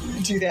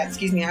do that.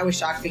 Excuse me, I was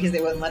shocked because they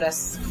wouldn't let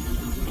us.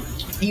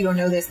 You don't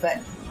know this,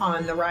 but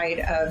on the ride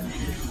of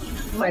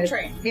Flight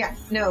train. Yeah,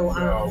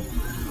 no.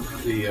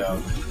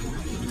 The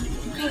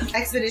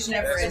Expedition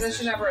Everest.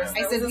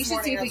 I said, we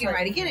should see if we can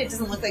ride again. It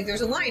doesn't look like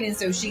there's a line. And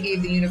so she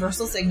gave the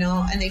universal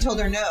signal, and they told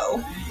her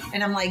no.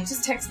 And I'm like,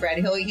 just text Brad.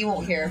 He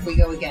won't care if we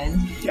go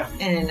again. Yeah.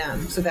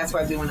 And so that's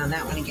why we went on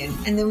that one again.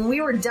 And then when we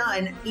were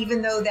done,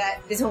 even though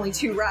that is only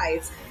 2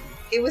 rides,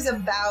 it was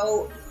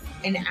about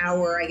an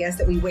hour, I guess,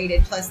 that we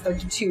waited plus the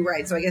 2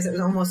 rides. So I guess it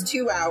was almost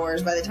 2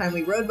 hours by the time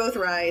we rode both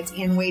rides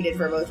and waited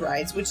for both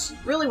rides, which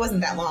really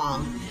wasn't that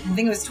long. I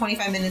think it was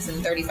 25 minutes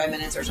and 35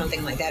 minutes or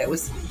something like that. It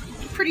was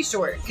pretty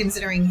short,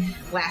 considering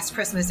last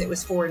Christmas it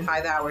was 4 and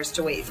 5 hours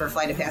to wait for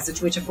Flight of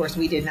Passage, which of course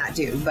we did not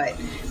do, but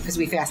because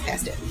we fast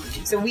passed it.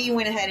 So we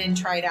went ahead and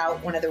tried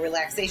out one of the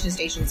relaxation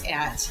stations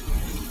at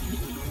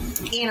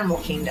Animal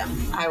Kingdom.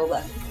 I will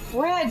let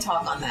Brad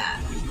talk on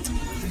that.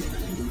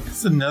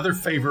 It's another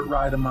favorite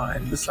ride of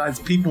mine, besides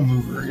People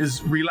Mover,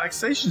 is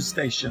Relaxation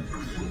Station.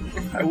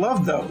 I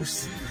love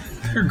those.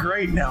 They're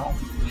great now.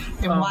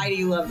 And why do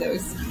you love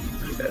those?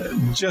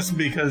 Just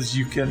because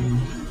you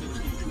can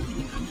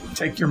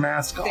take your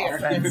mask off.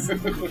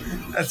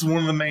 That's one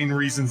of the main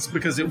reasons,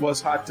 because it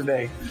was hot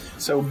today.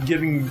 So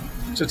getting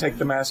to take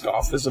the mask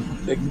off is a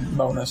big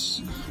bonus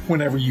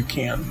whenever you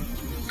can,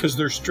 because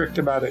they're strict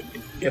about it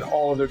at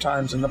all other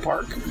times in the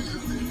park,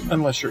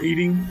 unless you're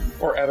eating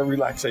or at a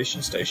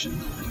relaxation station.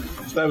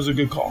 So that was a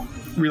good call.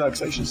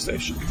 Relaxation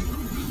Station.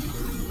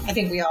 I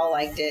think we all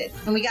liked it.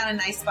 And we got a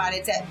nice spot.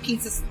 It's at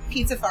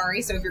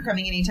Pizzafari, so if you're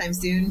coming anytime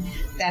soon,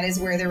 that is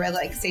where the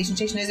relaxation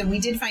station is. And we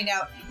did find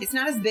out it's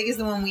not as big as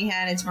the one we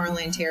had at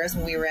Tomorrowland Terrace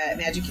when we were at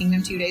Magic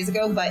Kingdom 2 days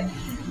ago, but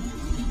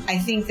I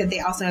think that they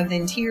also have the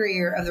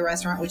interior of the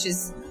restaurant, which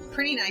is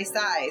pretty nice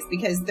size,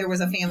 because there was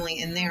a family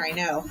in there, I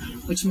know,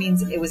 which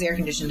means it was air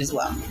conditioned as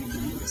well.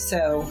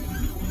 So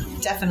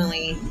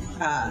definitely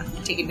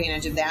take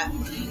advantage of that.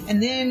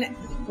 And then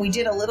we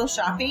did a little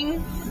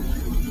shopping.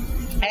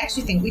 I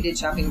actually think we did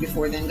shopping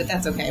before then, but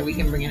that's okay. We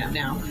can bring it up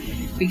now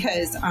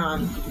because,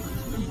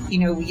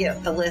 we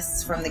get the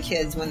lists from the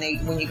kids when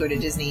you go to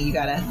Disney. You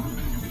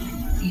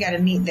gotta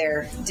meet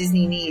their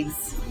Disney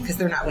needs because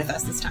they're not with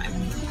us this time.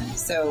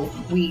 So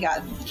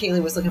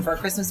Kaylee was looking for a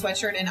Christmas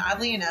sweatshirt, and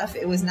oddly enough,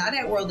 it was not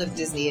at World of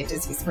Disney at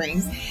Disney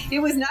Springs. It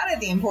was not at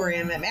the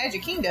Emporium at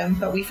Magic Kingdom,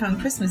 but we found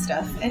Christmas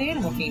stuff at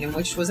Animal Kingdom,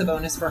 which was a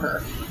bonus for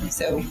her.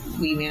 So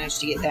we managed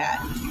to get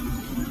that.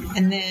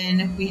 And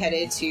then we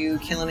headed to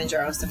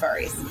Kilimanjaro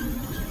Safaris.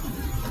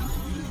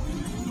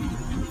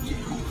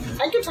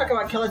 I could talk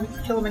about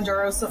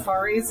Kilimanjaro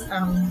Safaris.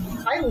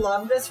 I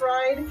love this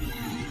ride.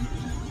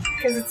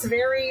 because it's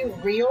very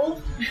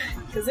real,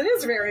 because it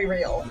is very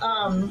real.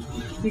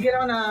 You get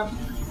on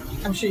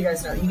I'm sure you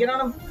guys know, you get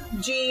on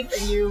a Jeep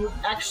and you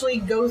actually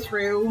go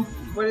through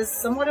what is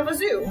somewhat of a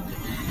zoo.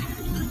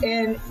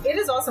 And it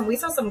is awesome. We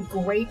saw some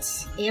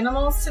great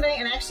animals today,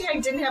 and actually I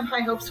didn't have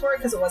high hopes for it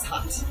because it was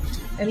hot.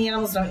 And the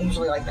animals don't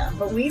usually like that.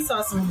 But we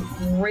saw some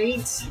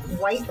great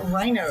white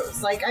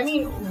rhinos. Like, I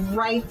mean,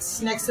 right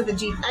next to the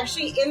Jeep.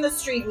 Actually, in the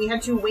street, we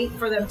had to wait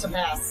for them to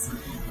pass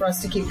for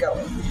us to keep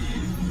going.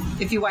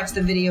 If you watch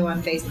the video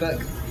on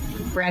Facebook,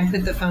 Brad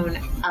put the phone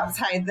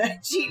outside the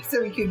Jeep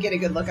so we could get a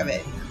good look of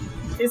it.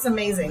 It's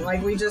amazing.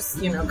 Like, we just,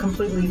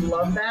 completely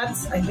love that.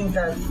 I think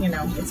that,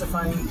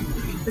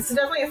 it's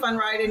definitely a fun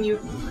ride, and you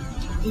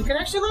can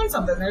actually learn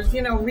something. There's,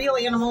 real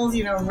animals,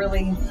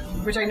 really,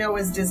 which I know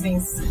is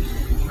Disney's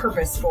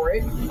purpose for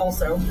it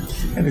also.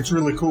 And it's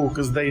really cool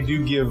because they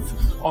do give,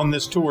 on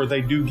this tour,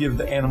 they do give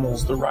the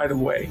animals the right of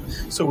way.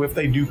 So if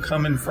they do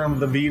come in front of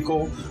the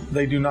vehicle,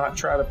 they do not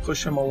try to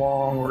push them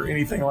along or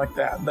anything like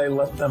that. They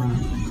let them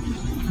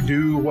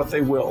do what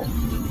they will.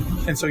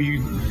 And so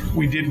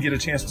we did get a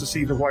chance to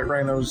see the white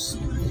rhinos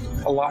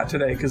a lot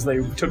today because they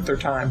took their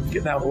time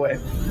getting out of the way.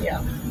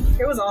 Yeah,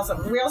 it was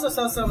awesome. We also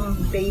saw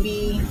some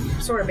baby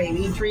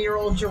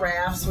 3-year-old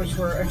giraffes, which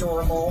were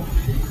adorable,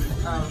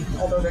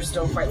 although they're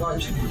still quite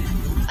large.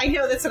 I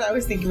know, that's what I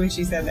was thinking when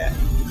she said that.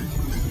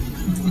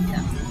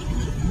 Yeah.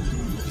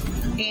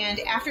 And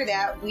after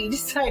that, we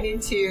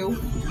decided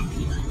to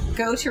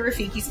go to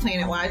Rafiki's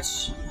Planet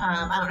Watch.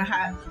 I don't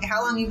know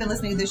how long you've been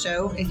listening to the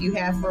show. If you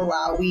have for a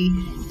while, we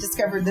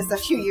discovered this a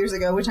few years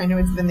ago, which I know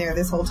it's been there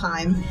this whole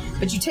time.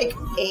 But you take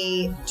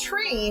a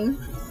train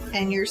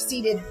and you're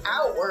seated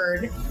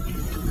outward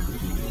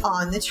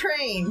on the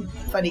train.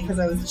 Funny, because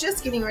I was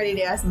just getting ready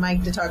to ask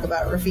Mike to talk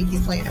about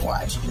Rafiki's Planet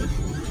Watch.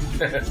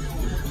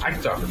 I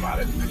can talk about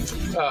it.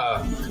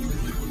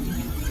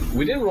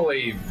 We didn't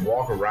really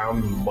walk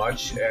around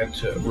much at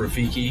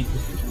Rafiki,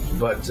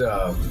 but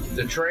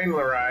the train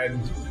ride,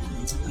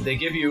 they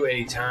give you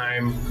a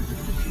time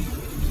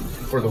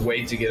for the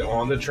wait to get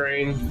on the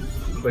train,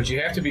 but you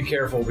have to be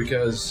careful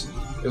because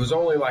it was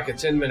only like a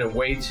 10-minute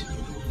wait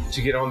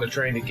to get on the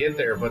train to get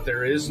there, but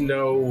there is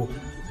no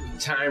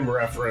time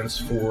reference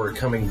for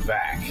coming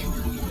back,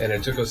 and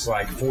it took us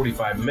like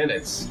 45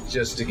 minutes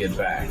just to get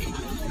back.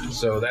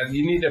 So that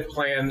you need to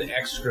plan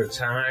extra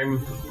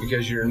time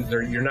because you're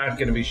not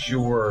going to be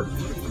sure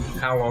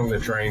how long the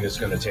train is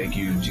going to take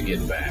you to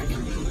get back.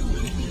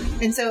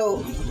 And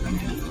so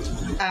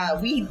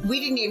we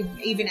didn't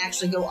even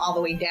actually go all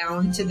the way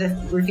down to the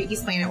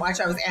Rafiki's Planet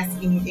Watch. I was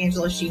asking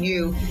Angela if she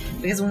knew,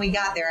 because when we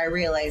got there, I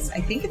realized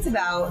I think it's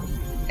about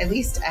at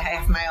least a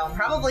half mile,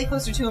 probably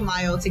closer to a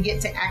mile, to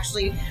get to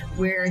actually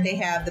where they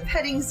have the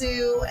petting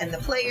zoo and the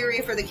play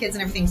area for the kids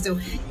and everything. So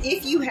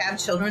if you have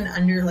children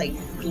under like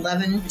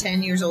 11,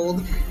 10 years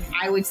old,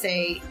 I would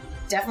say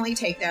definitely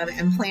take them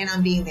and plan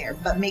on being there.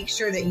 But make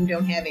sure that you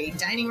don't have a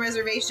dining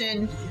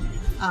reservation.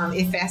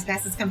 If Fast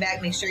Passes come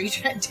back, make sure you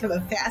try to have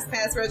a Fast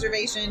Pass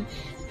reservation,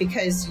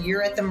 because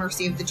you're at the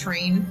mercy of the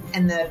train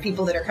and the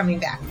people that are coming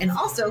back. And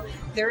also,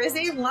 there is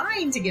a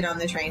line to get on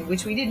the train,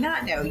 which we did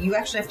not know. You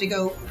actually have to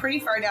go pretty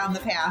far down the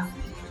path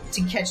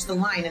to catch the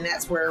line, and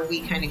that's where we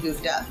kind of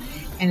goofed up.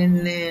 And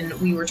then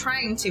we were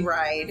trying to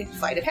ride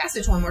Flight of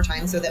Passage one more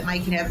time so that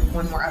Mike could have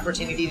one more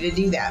opportunity to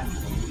do that.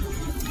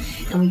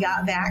 And we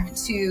got back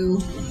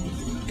to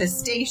the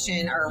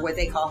station, or what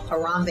they call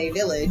Harambe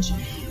Village,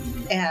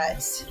 at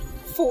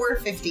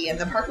 4:50, and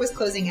the park was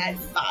closing at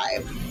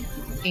 5.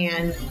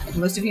 And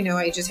most of you know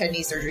I just had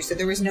knee surgery, so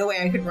there was no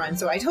way I could run.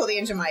 So I told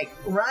Ange and Mike,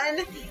 run,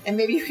 and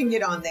maybe you can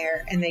get on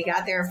there. And they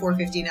got there at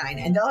 4:59.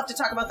 And they'll have to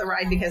talk about the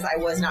ride because I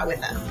was not with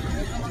them.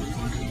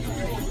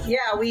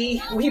 Yeah, we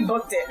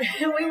booked it.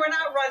 We were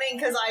not running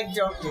because I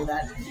don't do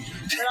that.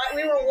 But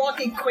we were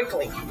walking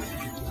quickly.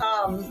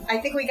 I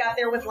think we got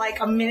there with like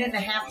a minute and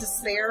a half to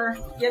spare,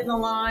 get in the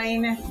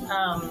line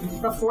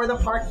before the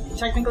park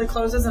technically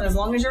closes, and as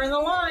long as you're in the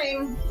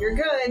line, you're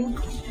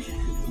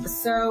good.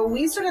 So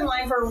we stood in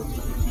line for,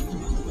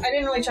 I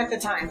didn't really check the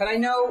time, but I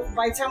know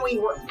by the time we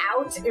were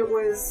out, it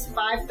was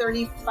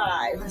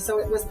 5:35. So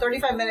it was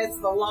 35 minutes,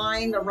 the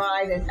line, the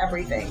ride, and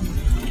everything.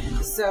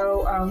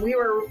 So we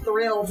were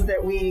thrilled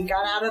that we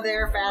got out of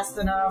there fast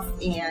enough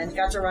and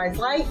got to ride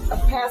Flight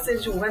of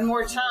Passage one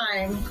more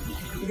time,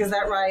 because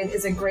that ride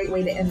is a great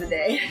way to end the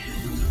day.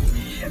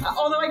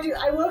 Although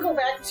I will go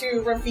back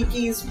to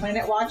Rafiki's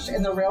Planet Watch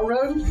and the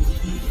railroad,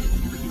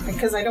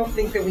 because I don't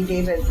think that we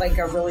gave it like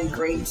a really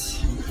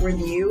great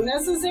review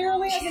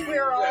necessarily. I think we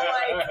were all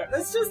like,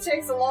 this just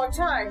takes a long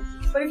time.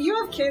 But if you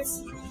have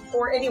kids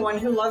or anyone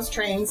who loves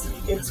trains,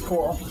 it's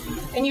cool.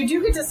 And you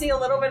do get to see a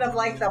little bit of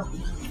like the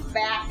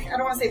back, I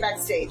don't want to say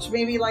backstage,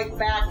 maybe like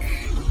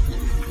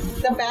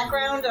the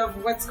background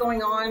of what's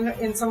going on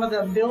in some of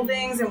the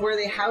buildings and where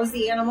they house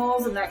the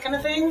animals and that kind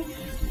of thing.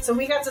 So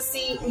we got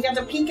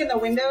to peek in the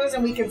windows,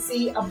 and we could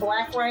see a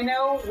black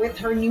rhino with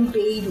her new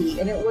baby,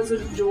 and it was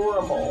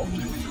adorable.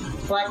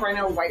 Black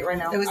rhino, white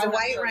rhino. It was a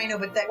white rhino,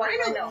 but that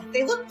rhino,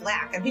 they look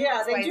black. I think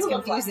that's why it's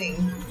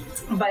confusing.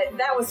 But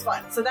that was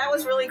fun. So that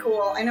was really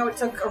cool. I know it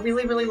took a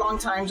really, really long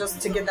time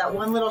just to get that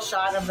one little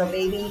shot of the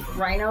baby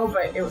rhino,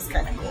 but it was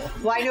kind of cool.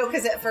 Well, I know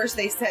because at first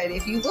they said,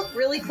 if you look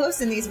really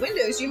close in these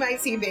windows, you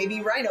might see a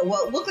baby rhino.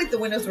 Well, it looked like the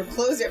windows were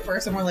closed at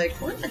first, and we're like,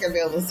 we're not going to be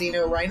able to see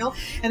no rhino.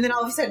 And then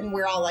all of a sudden,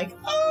 we're all like,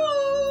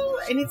 oh!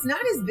 And it's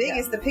not as big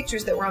as the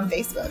pictures that were on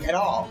Facebook at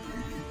all.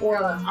 Or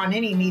on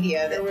any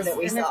media that we saw.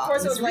 And of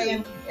course, it was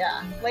laying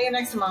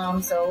next to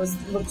Mom, so it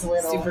looked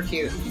little. Super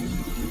cute.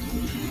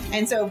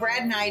 And so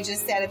Brad and I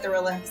just sat at the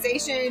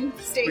relaxation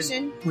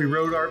station. We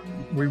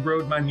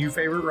rode my new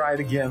favorite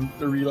ride again,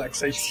 the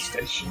relaxation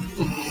station,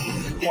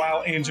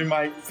 while Ange and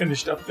Mike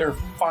finished up their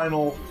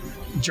final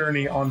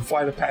journey on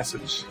Flight of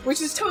Passage.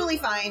 Which is totally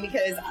fine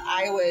because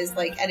I was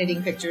like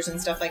editing pictures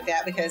and stuff like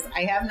that because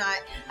I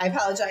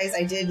apologize,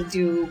 I did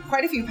do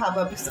quite a few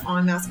pop-ups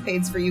on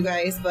Mousecapades for you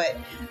guys, but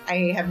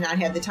I have not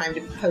had the time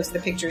to post the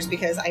pictures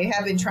because I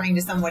have been trying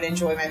to somewhat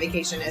enjoy my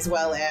vacation as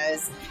well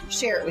as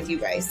share it with you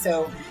guys.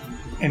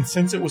 And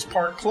since it was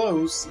park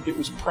closed, it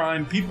was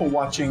prime people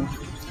watching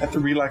at the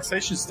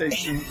relaxation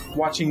station,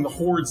 watching the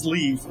hordes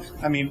leave.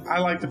 I mean, I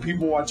like the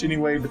people watch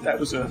anyway, but that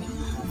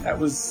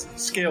was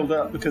scaled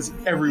up because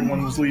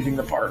everyone was leaving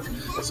the park.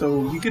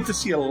 So you get to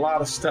see a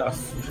lot of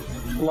stuff,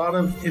 a lot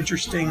of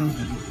interesting,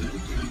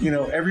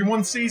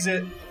 everyone sees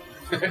it,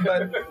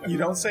 but you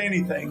don't say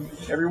anything.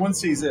 Everyone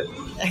sees it.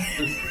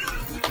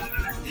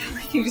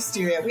 You just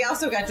do it. We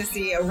also got to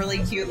see a really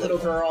cute little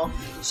girl.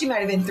 She might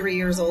have been 3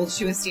 years old.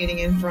 She was standing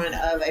in front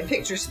of a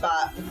picture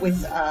spot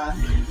with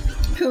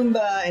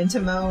Pumbaa and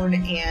Timon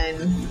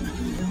and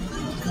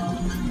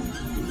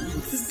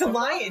this is the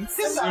lion,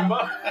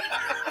 Simba.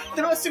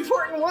 The most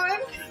important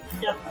one.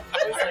 Yeah.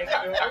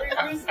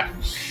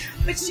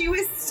 But she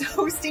was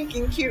so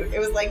stinking cute. It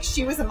was like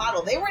she was a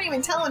model. They weren't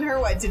even telling her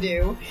what to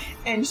do.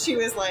 And she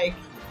was like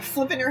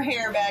flipping her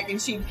hair back,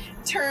 and she'd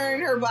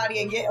turn her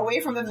body and get away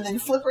from them and then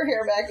flip her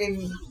hair back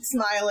and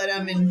smile at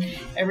them and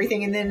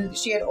everything. And then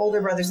she had older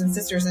brothers and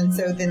sisters, and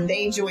so then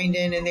they joined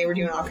in and they were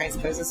doing all kinds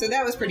of poses. So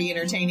that was pretty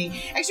entertaining.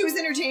 Actually, it was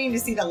entertaining to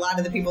see that a lot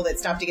of the people that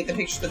stopped to get the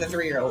pictures with the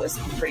 3-year-old was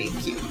pretty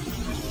cute.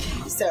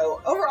 So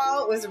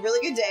overall, it was a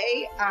really good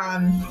day.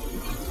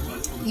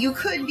 You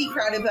could be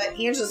crowded, but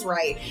Angela's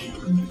right.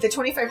 The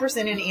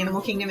 25% in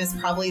Animal Kingdom is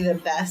probably the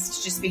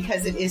best just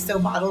because it is so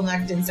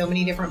bottlenecked in so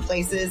many different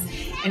places,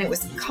 and it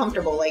was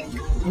comfortable. Like,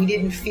 we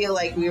didn't feel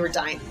like we were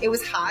dying. It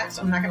was hot,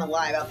 I'm not going to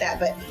lie about that,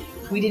 but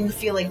we didn't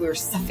feel like we were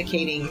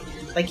suffocating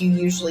like you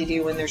usually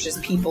do when there's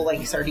just people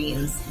like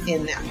sardines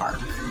in that park.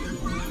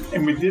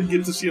 And we did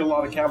get to see a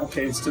lot of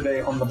cavalcades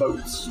today on the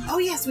boats. Oh,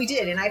 yes, we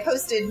did. And I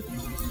posted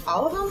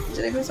all of them.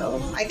 Did I post all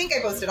of them? I think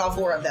I posted all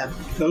 4 of them.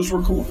 Those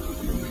were cool.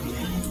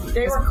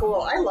 They were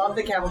cool. I love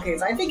the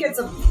cavalcades. I think it's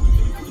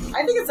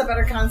a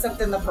better concept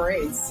than the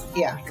parades.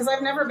 Yeah, because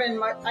I've never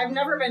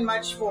been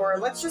much for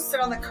let's just sit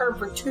on the curb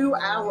for 2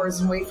 hours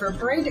and wait for a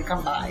parade to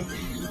come by.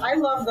 I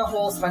love the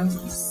whole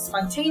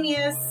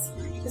spontaneous.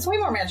 It's way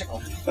more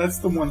magical. That's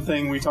the one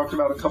thing we talked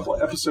about a couple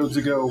of episodes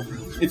ago.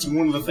 It's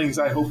one of the things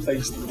I hope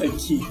they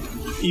keep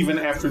even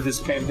after this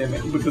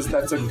pandemic, because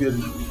I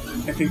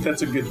think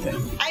that's a good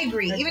thing. I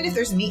agree. Even if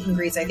there's meet and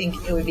greets, I think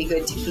it would be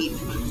good to keep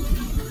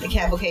the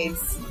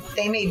cavalcades.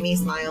 They made me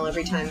smile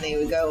every time they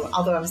would go,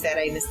 although I'm sad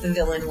I missed the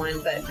villain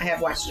one, but I have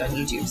watched it on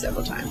YouTube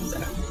several times, so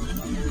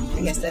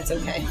I guess that's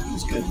okay. It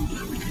was good.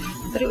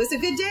 But it was a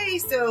good day,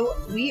 so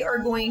we are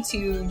going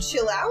to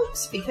chill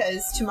out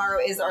because tomorrow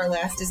is our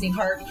last Disney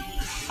park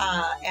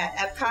at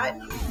Epcot.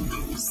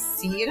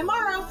 See you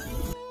tomorrow.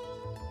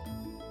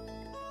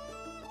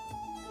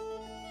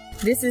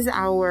 This is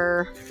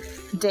our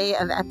day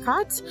of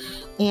Epcot,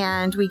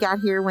 and we got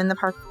here when the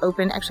park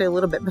opened, actually a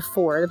little bit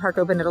before. The park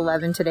opened at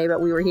 11 today,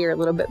 but we were here a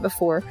little bit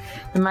before.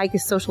 And Mike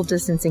is social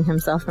distancing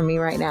himself from me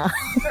right now.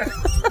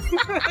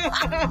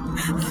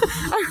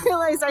 I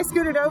realized I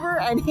scooted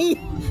over and he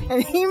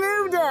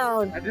moved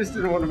down. I just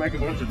didn't want to make a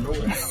bunch of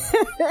noise.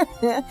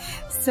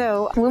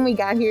 So when we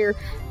got here,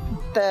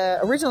 the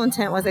original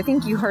intent was, I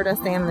think you heard us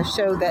say on the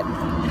show, that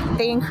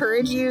they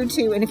encourage you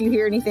to, and if you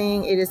hear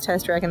anything, it is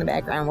Test Track in the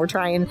background. We're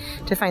trying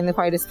to find the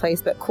quietest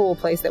place, but cool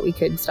place that we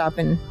could stop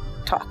and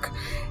talk.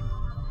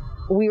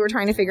 We were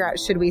trying to figure out,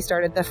 should we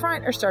start at the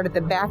front or start at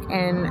the back?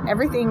 And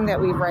everything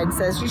that we've read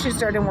says you should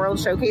start in World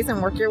Showcase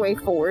and work your way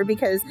forward,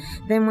 because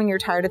then when you're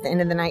tired at the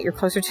end of the night, you're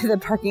closer to the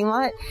parking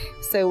lot.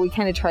 So we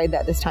kind of tried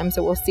that this time.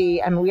 So we'll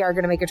see. I mean, we are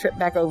going to make a trip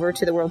back over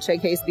to the World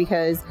Showcase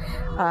because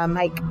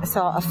Mike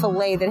saw a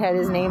fillet that had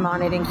his name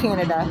on it in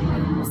Canada.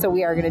 So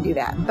we are going to do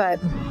that. But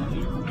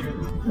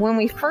when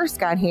we first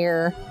got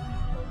here,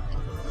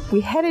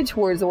 we headed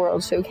towards the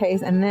World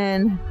Showcase, and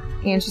then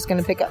Anne's just going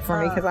to pick up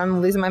for me because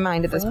I'm losing my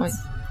mind at this point.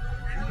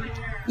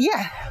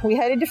 Yeah, we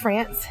headed to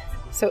France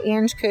so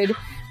Ange could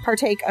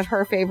partake of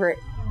her favorite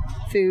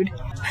food.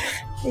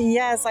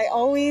 Yes, I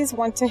always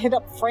want to hit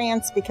up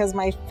France because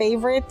my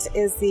favorite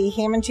is the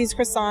ham and cheese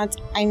croissant.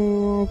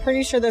 I'm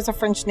pretty sure there's a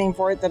French name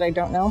for it that I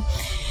don't know.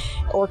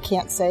 or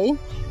can't say,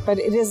 but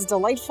it is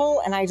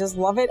delightful and I just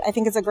love it. I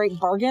think it's a great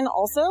bargain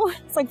also.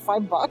 It's like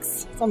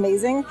 $5. It's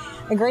amazing.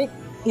 A great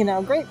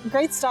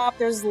stop.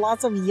 There's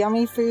lots of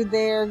yummy food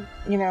there.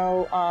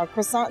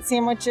 Croissant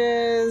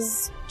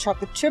sandwiches,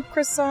 chocolate chip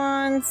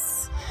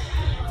croissants,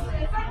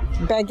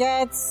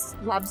 baguettes,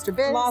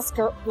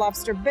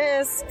 lobster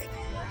bisque.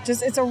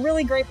 Just, it's a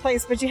really great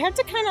place, but you have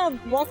to kind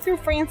of walk through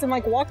France and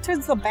walk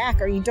towards the back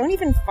or you don't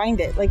even find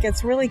it.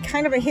 It's really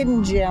kind of a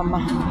hidden gem.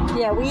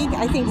 Yeah,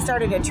 I think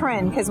started a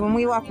trend because when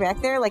we walked back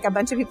there, a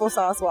bunch of people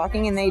saw us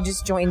walking and they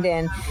just joined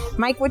in.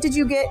 Mike, what did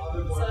you get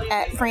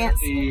at France?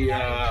 The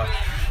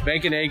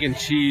bacon, egg, and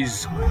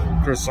cheese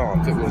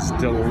croissant. It was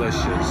delicious.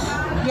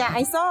 Yeah,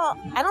 I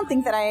don't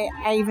think that I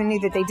even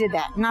knew that they did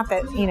that. Not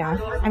that,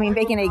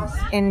 bacon, egg,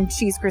 and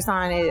cheese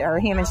croissant or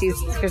ham and cheese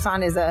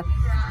croissant is a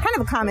kind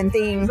of a common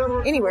thing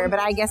anywhere, but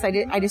I guess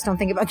I just don't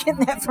think about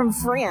getting that from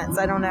France.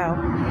 I don't know.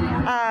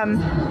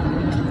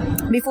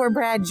 Before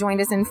Brad joined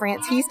us in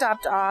France, he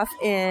stopped off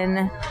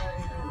in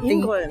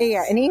England.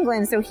 In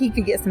England, so he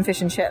could get some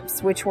fish and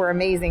chips, which were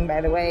amazing,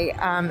 by the way.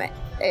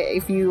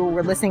 If you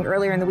were listening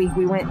earlier in the week,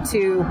 we went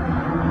to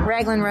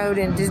Raglan Road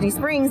in Disney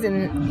Springs,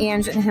 and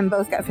Ange and him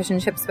both got fish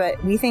and chips,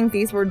 but we think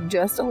these were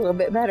just a little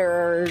bit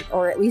better,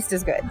 or at least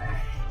as good.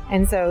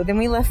 And so then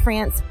we left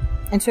France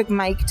and took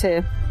Mike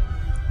to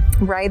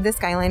ride the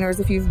Skyliners.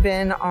 If you've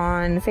been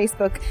on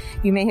Facebook,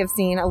 you may have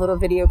seen a little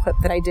video clip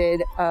that I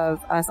did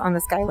of us on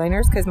the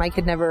Skyliners, because Mike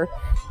had never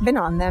been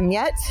on them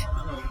yet.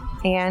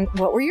 And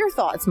what were your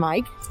thoughts,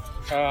 Mike?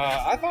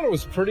 I thought it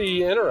was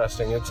pretty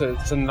interesting. It's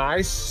a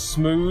nice,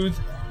 smooth,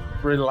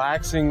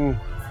 relaxing,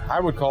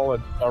 I would call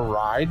it a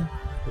ride.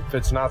 If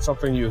it's not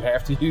something you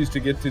have to use to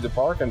get to the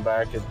park and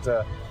back,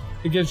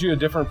 it gives you a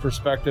different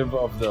perspective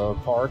of the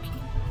park.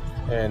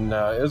 And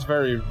it's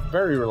very,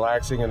 very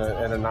relaxing and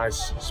a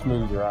nice,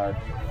 smooth ride.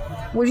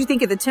 What did you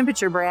think of the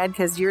temperature, Brad?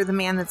 Because you're the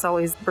man that's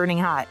always burning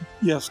hot.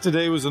 Yes,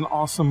 today was an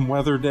awesome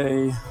weather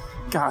day.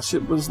 Gosh,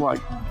 it was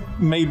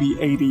maybe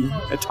 80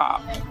 at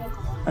top.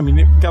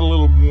 It got a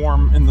little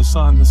warm in the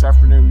sun this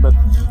afternoon, but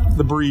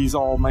the breeze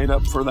all made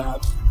up for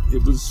that.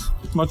 It was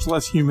much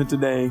less humid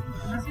today.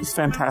 It was a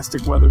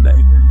fantastic weather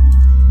day.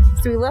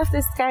 So we left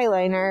the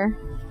Skyliner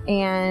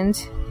and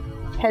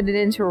headed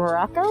into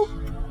Morocco.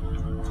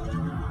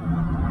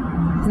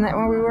 Isn't that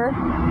where we were?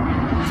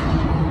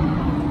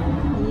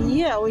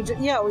 Yeah,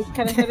 we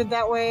kind of headed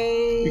that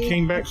way. We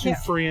came back through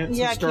France.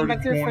 Yeah, came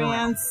back through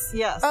France.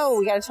 Yes. Oh,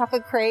 we got a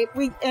chocolate crepe.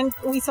 We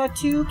saw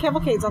 2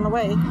 cavalcades on the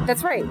way.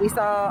 That's right. We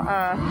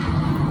saw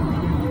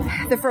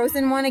the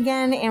Frozen one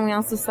again, and we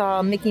also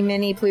saw Mickey,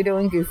 Minnie, Pluto,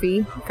 and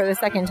Goofy for the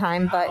second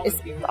time. But it's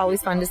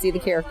always fun to see the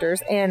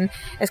characters, and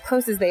as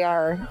close as they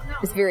are,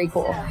 it's very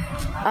cool.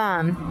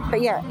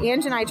 But yeah,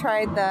 Ange and I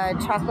tried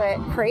the chocolate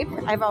crepe.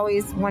 I've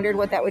always wondered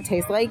what that would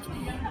taste like,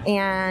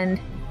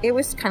 and it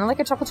was kind of like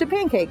a chocolate chip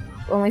pancake,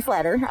 only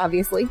flatter,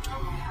 obviously.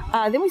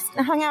 Then we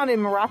hung out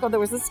in Morocco. There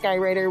was a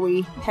skywriter.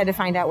 We had to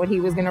find out what he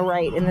was going to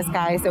write in the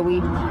sky, so we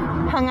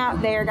hung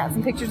out there, got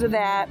some pictures of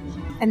that,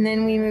 and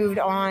then we moved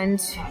on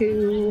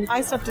to... I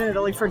stopped in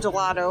Italy for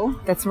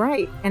gelato. That's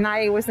right. And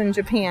I was in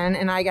Japan,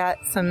 and I got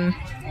some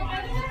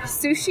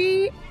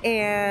sushi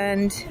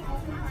and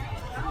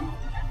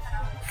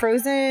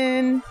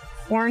frozen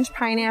orange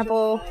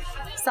pineapple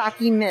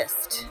sake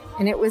mist.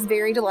 And it was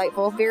very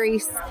delightful. It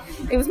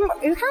was kind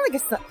of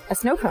like a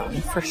snow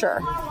cone, for sure.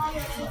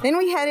 Then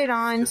we headed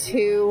on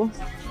to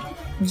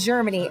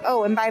Germany.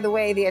 Oh, and by the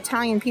way, the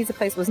Italian pizza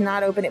place was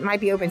not open. It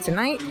might be open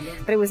tonight,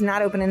 but it was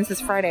not open. And this is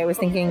Friday. I was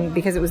thinking,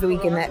 because it was the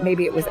weekend, that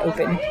maybe it was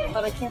open.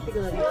 But I can't think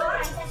of it.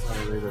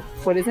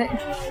 What is it?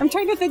 I'm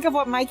trying to think of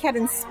what Mike had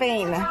in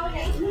Spain.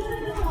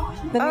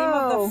 The name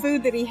of the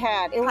food that he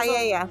had. It was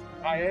paella.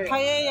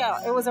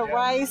 Paella. It was a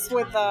rice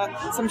with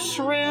some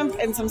shrimp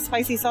and some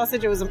spicy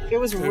sausage. It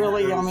was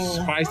really yummy.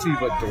 Spicy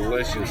but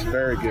delicious.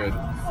 Very good.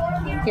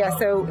 Yeah,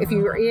 so if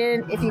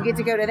you get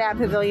to go to that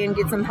pavilion,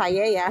 get some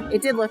paella.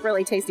 It did look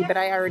really tasty, but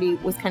I already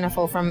was kind of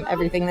full from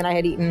everything that I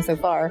had eaten so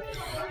far.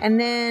 And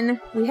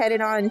then we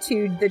headed on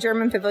to the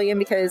German pavilion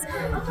because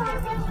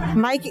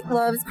Mike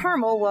loves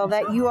caramel. Well,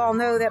 that you all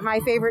know that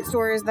my favorite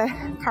store is the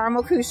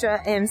Caramel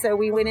Kusha, and so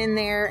we went in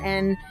there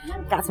and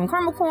got some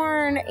caramel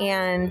corn,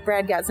 and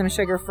Brad got some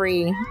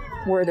sugar-free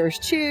Werther's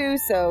Chew,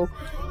 so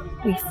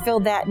we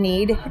filled that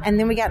need. And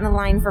then we got in the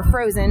line for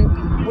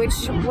Frozen,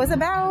 which was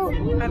about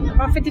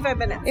 55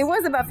 minutes. It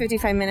was about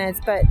 55 minutes,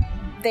 but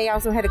they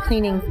also had a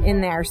cleaning in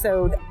there,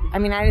 so I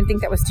didn't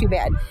think that was too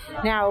bad.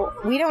 Now,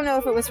 we don't know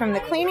if it was from the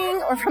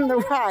cleaning or from the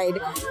ride,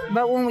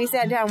 but when we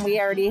sat down, we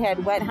already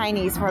had wet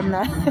heinies from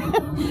the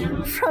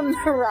from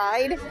the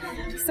ride.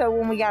 So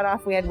when we got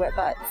off, we had wet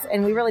butts,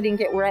 and we really didn't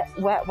get wet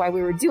while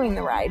we were doing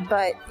the ride,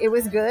 but it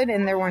was good,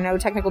 and there were no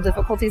technical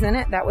difficulties in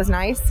it. That was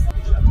nice.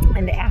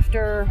 And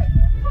after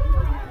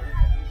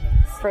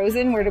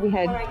Frozen, where did we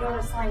head?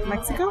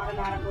 Mexico?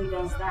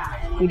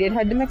 We did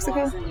head to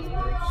Mexico?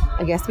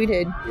 I guess we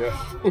did.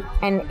 Yeah.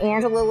 And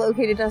Angela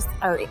located us,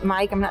 or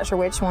Mike, I'm not sure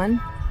which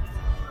one,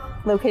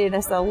 located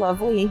us a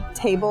lovely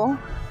table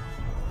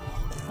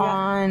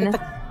on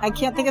I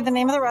can't think of the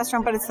name of the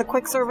restaurant, but it's the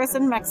quick service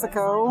in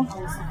Mexico.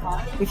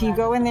 If you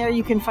go in there,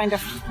 you can find a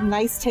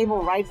nice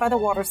table right by the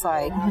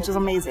waterside, which is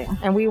amazing.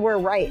 And we were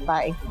right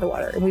by the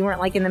water. We weren't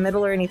like in the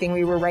middle or anything.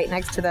 We were right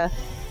next to the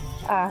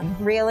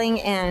railing,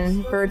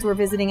 and birds were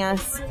visiting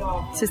us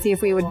to see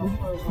if we would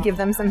give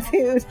them some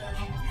food.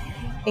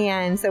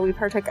 And so we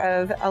partook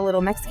of a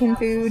little Mexican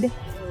food,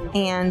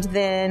 and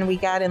then we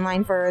got in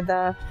line for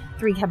the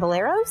 3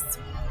 Caballeros,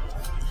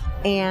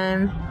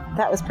 and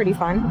that was pretty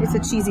fun. It's a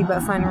cheesy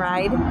but fun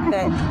ride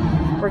that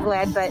we're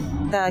glad, but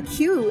the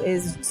queue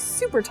is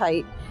super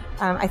tight.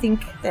 I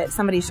think that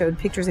somebody showed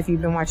pictures, if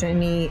you've been watching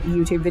any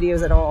YouTube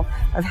videos at all,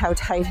 of how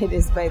tight it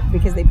is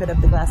because they put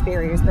up the glass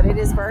barriers. But it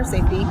is for our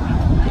safety,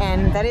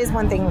 and that is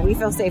one thing. We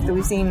feel safe that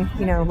we've seen,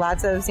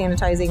 lots of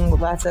sanitizing,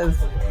 lots of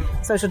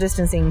social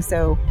distancing.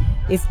 So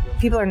if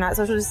people are not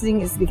social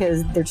distancing, it's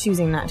because they're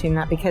choosing not to,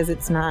 not because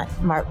it's not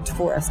marked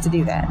for us to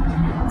do that.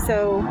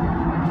 So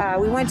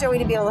we want Joey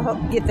to be able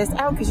to get this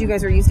out because you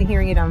guys are used to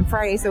hearing it on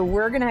Friday. So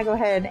we're going to go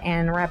ahead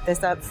and wrap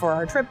this up for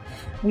our trip.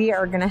 We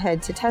are going to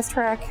head to Test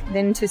Track,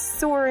 then to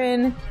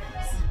Soarin',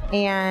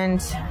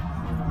 and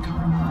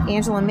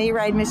Angela may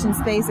ride Mission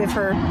Space if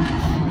her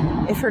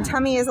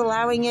tummy is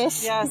allowing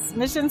it. Yes,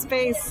 Mission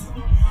Space.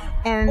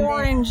 And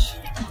Orange.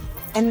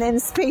 Then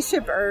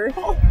Spaceship Earth.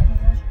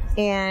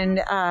 And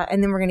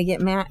then we're going to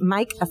get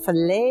Mike a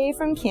filet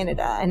from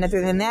Canada. And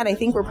other than that, I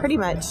think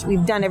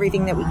we've done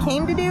everything that we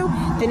came to do.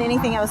 Then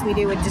anything else we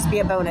do would just be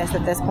a bonus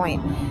at this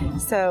point.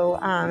 So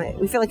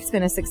we feel like it's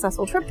been a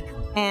successful trip,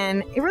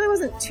 and it really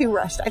wasn't too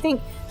rushed. I think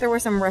there were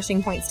some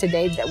rushing points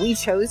today that we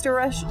chose to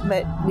rush,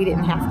 but we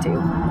didn't have to.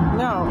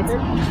 No. It's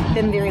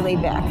been very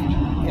laid back.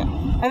 Yeah.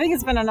 I think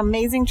it's been an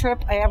amazing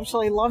trip. I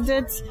absolutely loved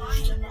it.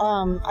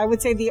 I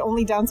would say the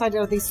only downside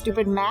are these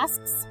stupid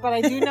masks, but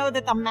I do know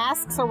that the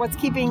masks are what's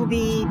keeping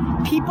the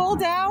people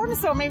down,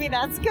 so maybe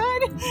that's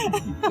good.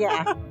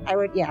 Yeah, I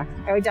would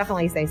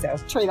definitely say so.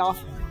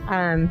 Trade-off.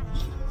 And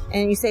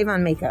you save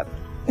on makeup.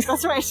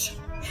 That's right.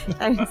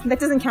 That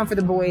doesn't count for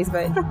the boys,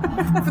 but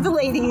for the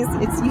ladies,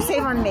 you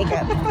save on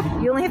makeup.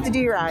 You only have to do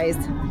your eyes.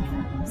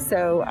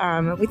 So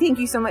we thank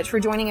you so much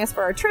for joining us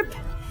for our trip.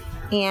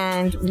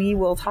 And we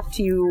will talk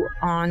to you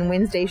on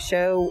Wednesday's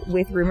show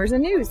with Rumors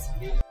and News.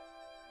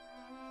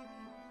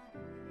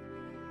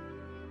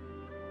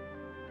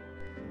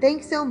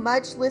 Thanks so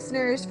much,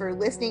 listeners, for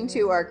listening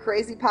to our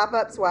crazy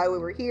pop-ups while we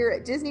were here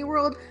at Disney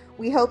World.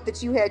 We hope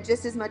that you had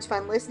just as much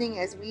fun listening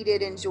as we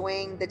did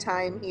enjoying the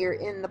time here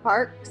in the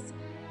parks.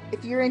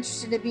 If you're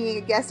interested in being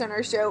a guest on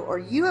our show, or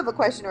you have a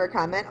question or a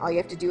comment, all you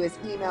have to do is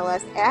email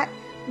us at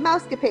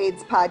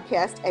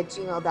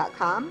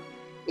mousecapadespodcast@gmail.com.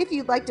 If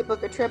you'd like to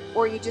book a trip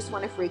or you just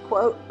want a free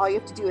quote, all you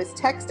have to do is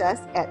text us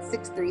at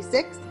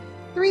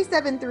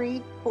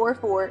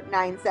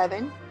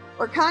 636-373-4497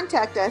 or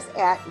contact us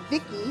at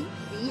Vickie,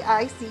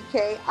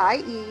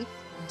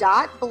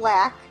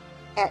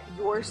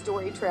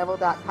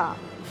 VICKIE.black@yourstorytravel.com.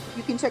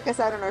 You can check us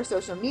out on our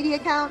social media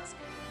accounts,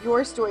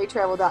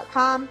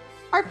 yourstorytravel.com,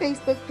 our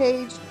Facebook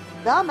page,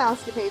 The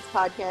Mousecapades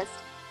Podcast,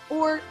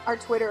 or our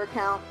Twitter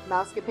account,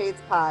 Mousecapades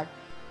Pod.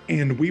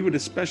 And we would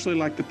especially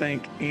like to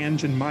thank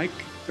Ange and Mike.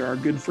 They're our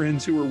good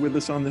friends who were with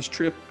us on this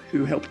trip,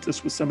 who helped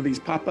us with some of these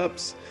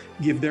pop-ups,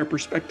 give their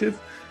perspective.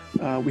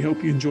 We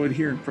hope you enjoyed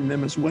hearing from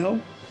them as well.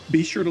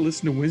 Be sure to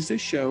listen to Wednesday's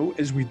show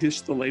as we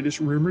dish the latest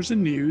rumors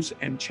and news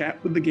and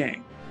chat with the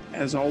gang.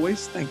 As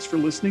always, thanks for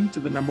listening to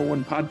the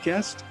 #1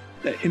 podcast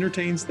that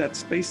entertains that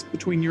space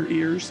between your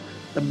ears,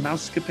 the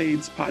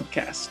Mousecapades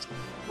Podcast.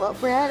 Well,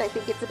 Brad, I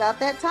think it's about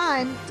that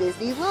time.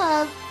 Disney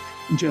love.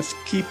 Just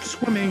keep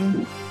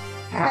swimming.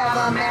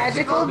 Have a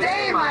magical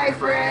day, my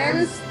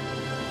friends.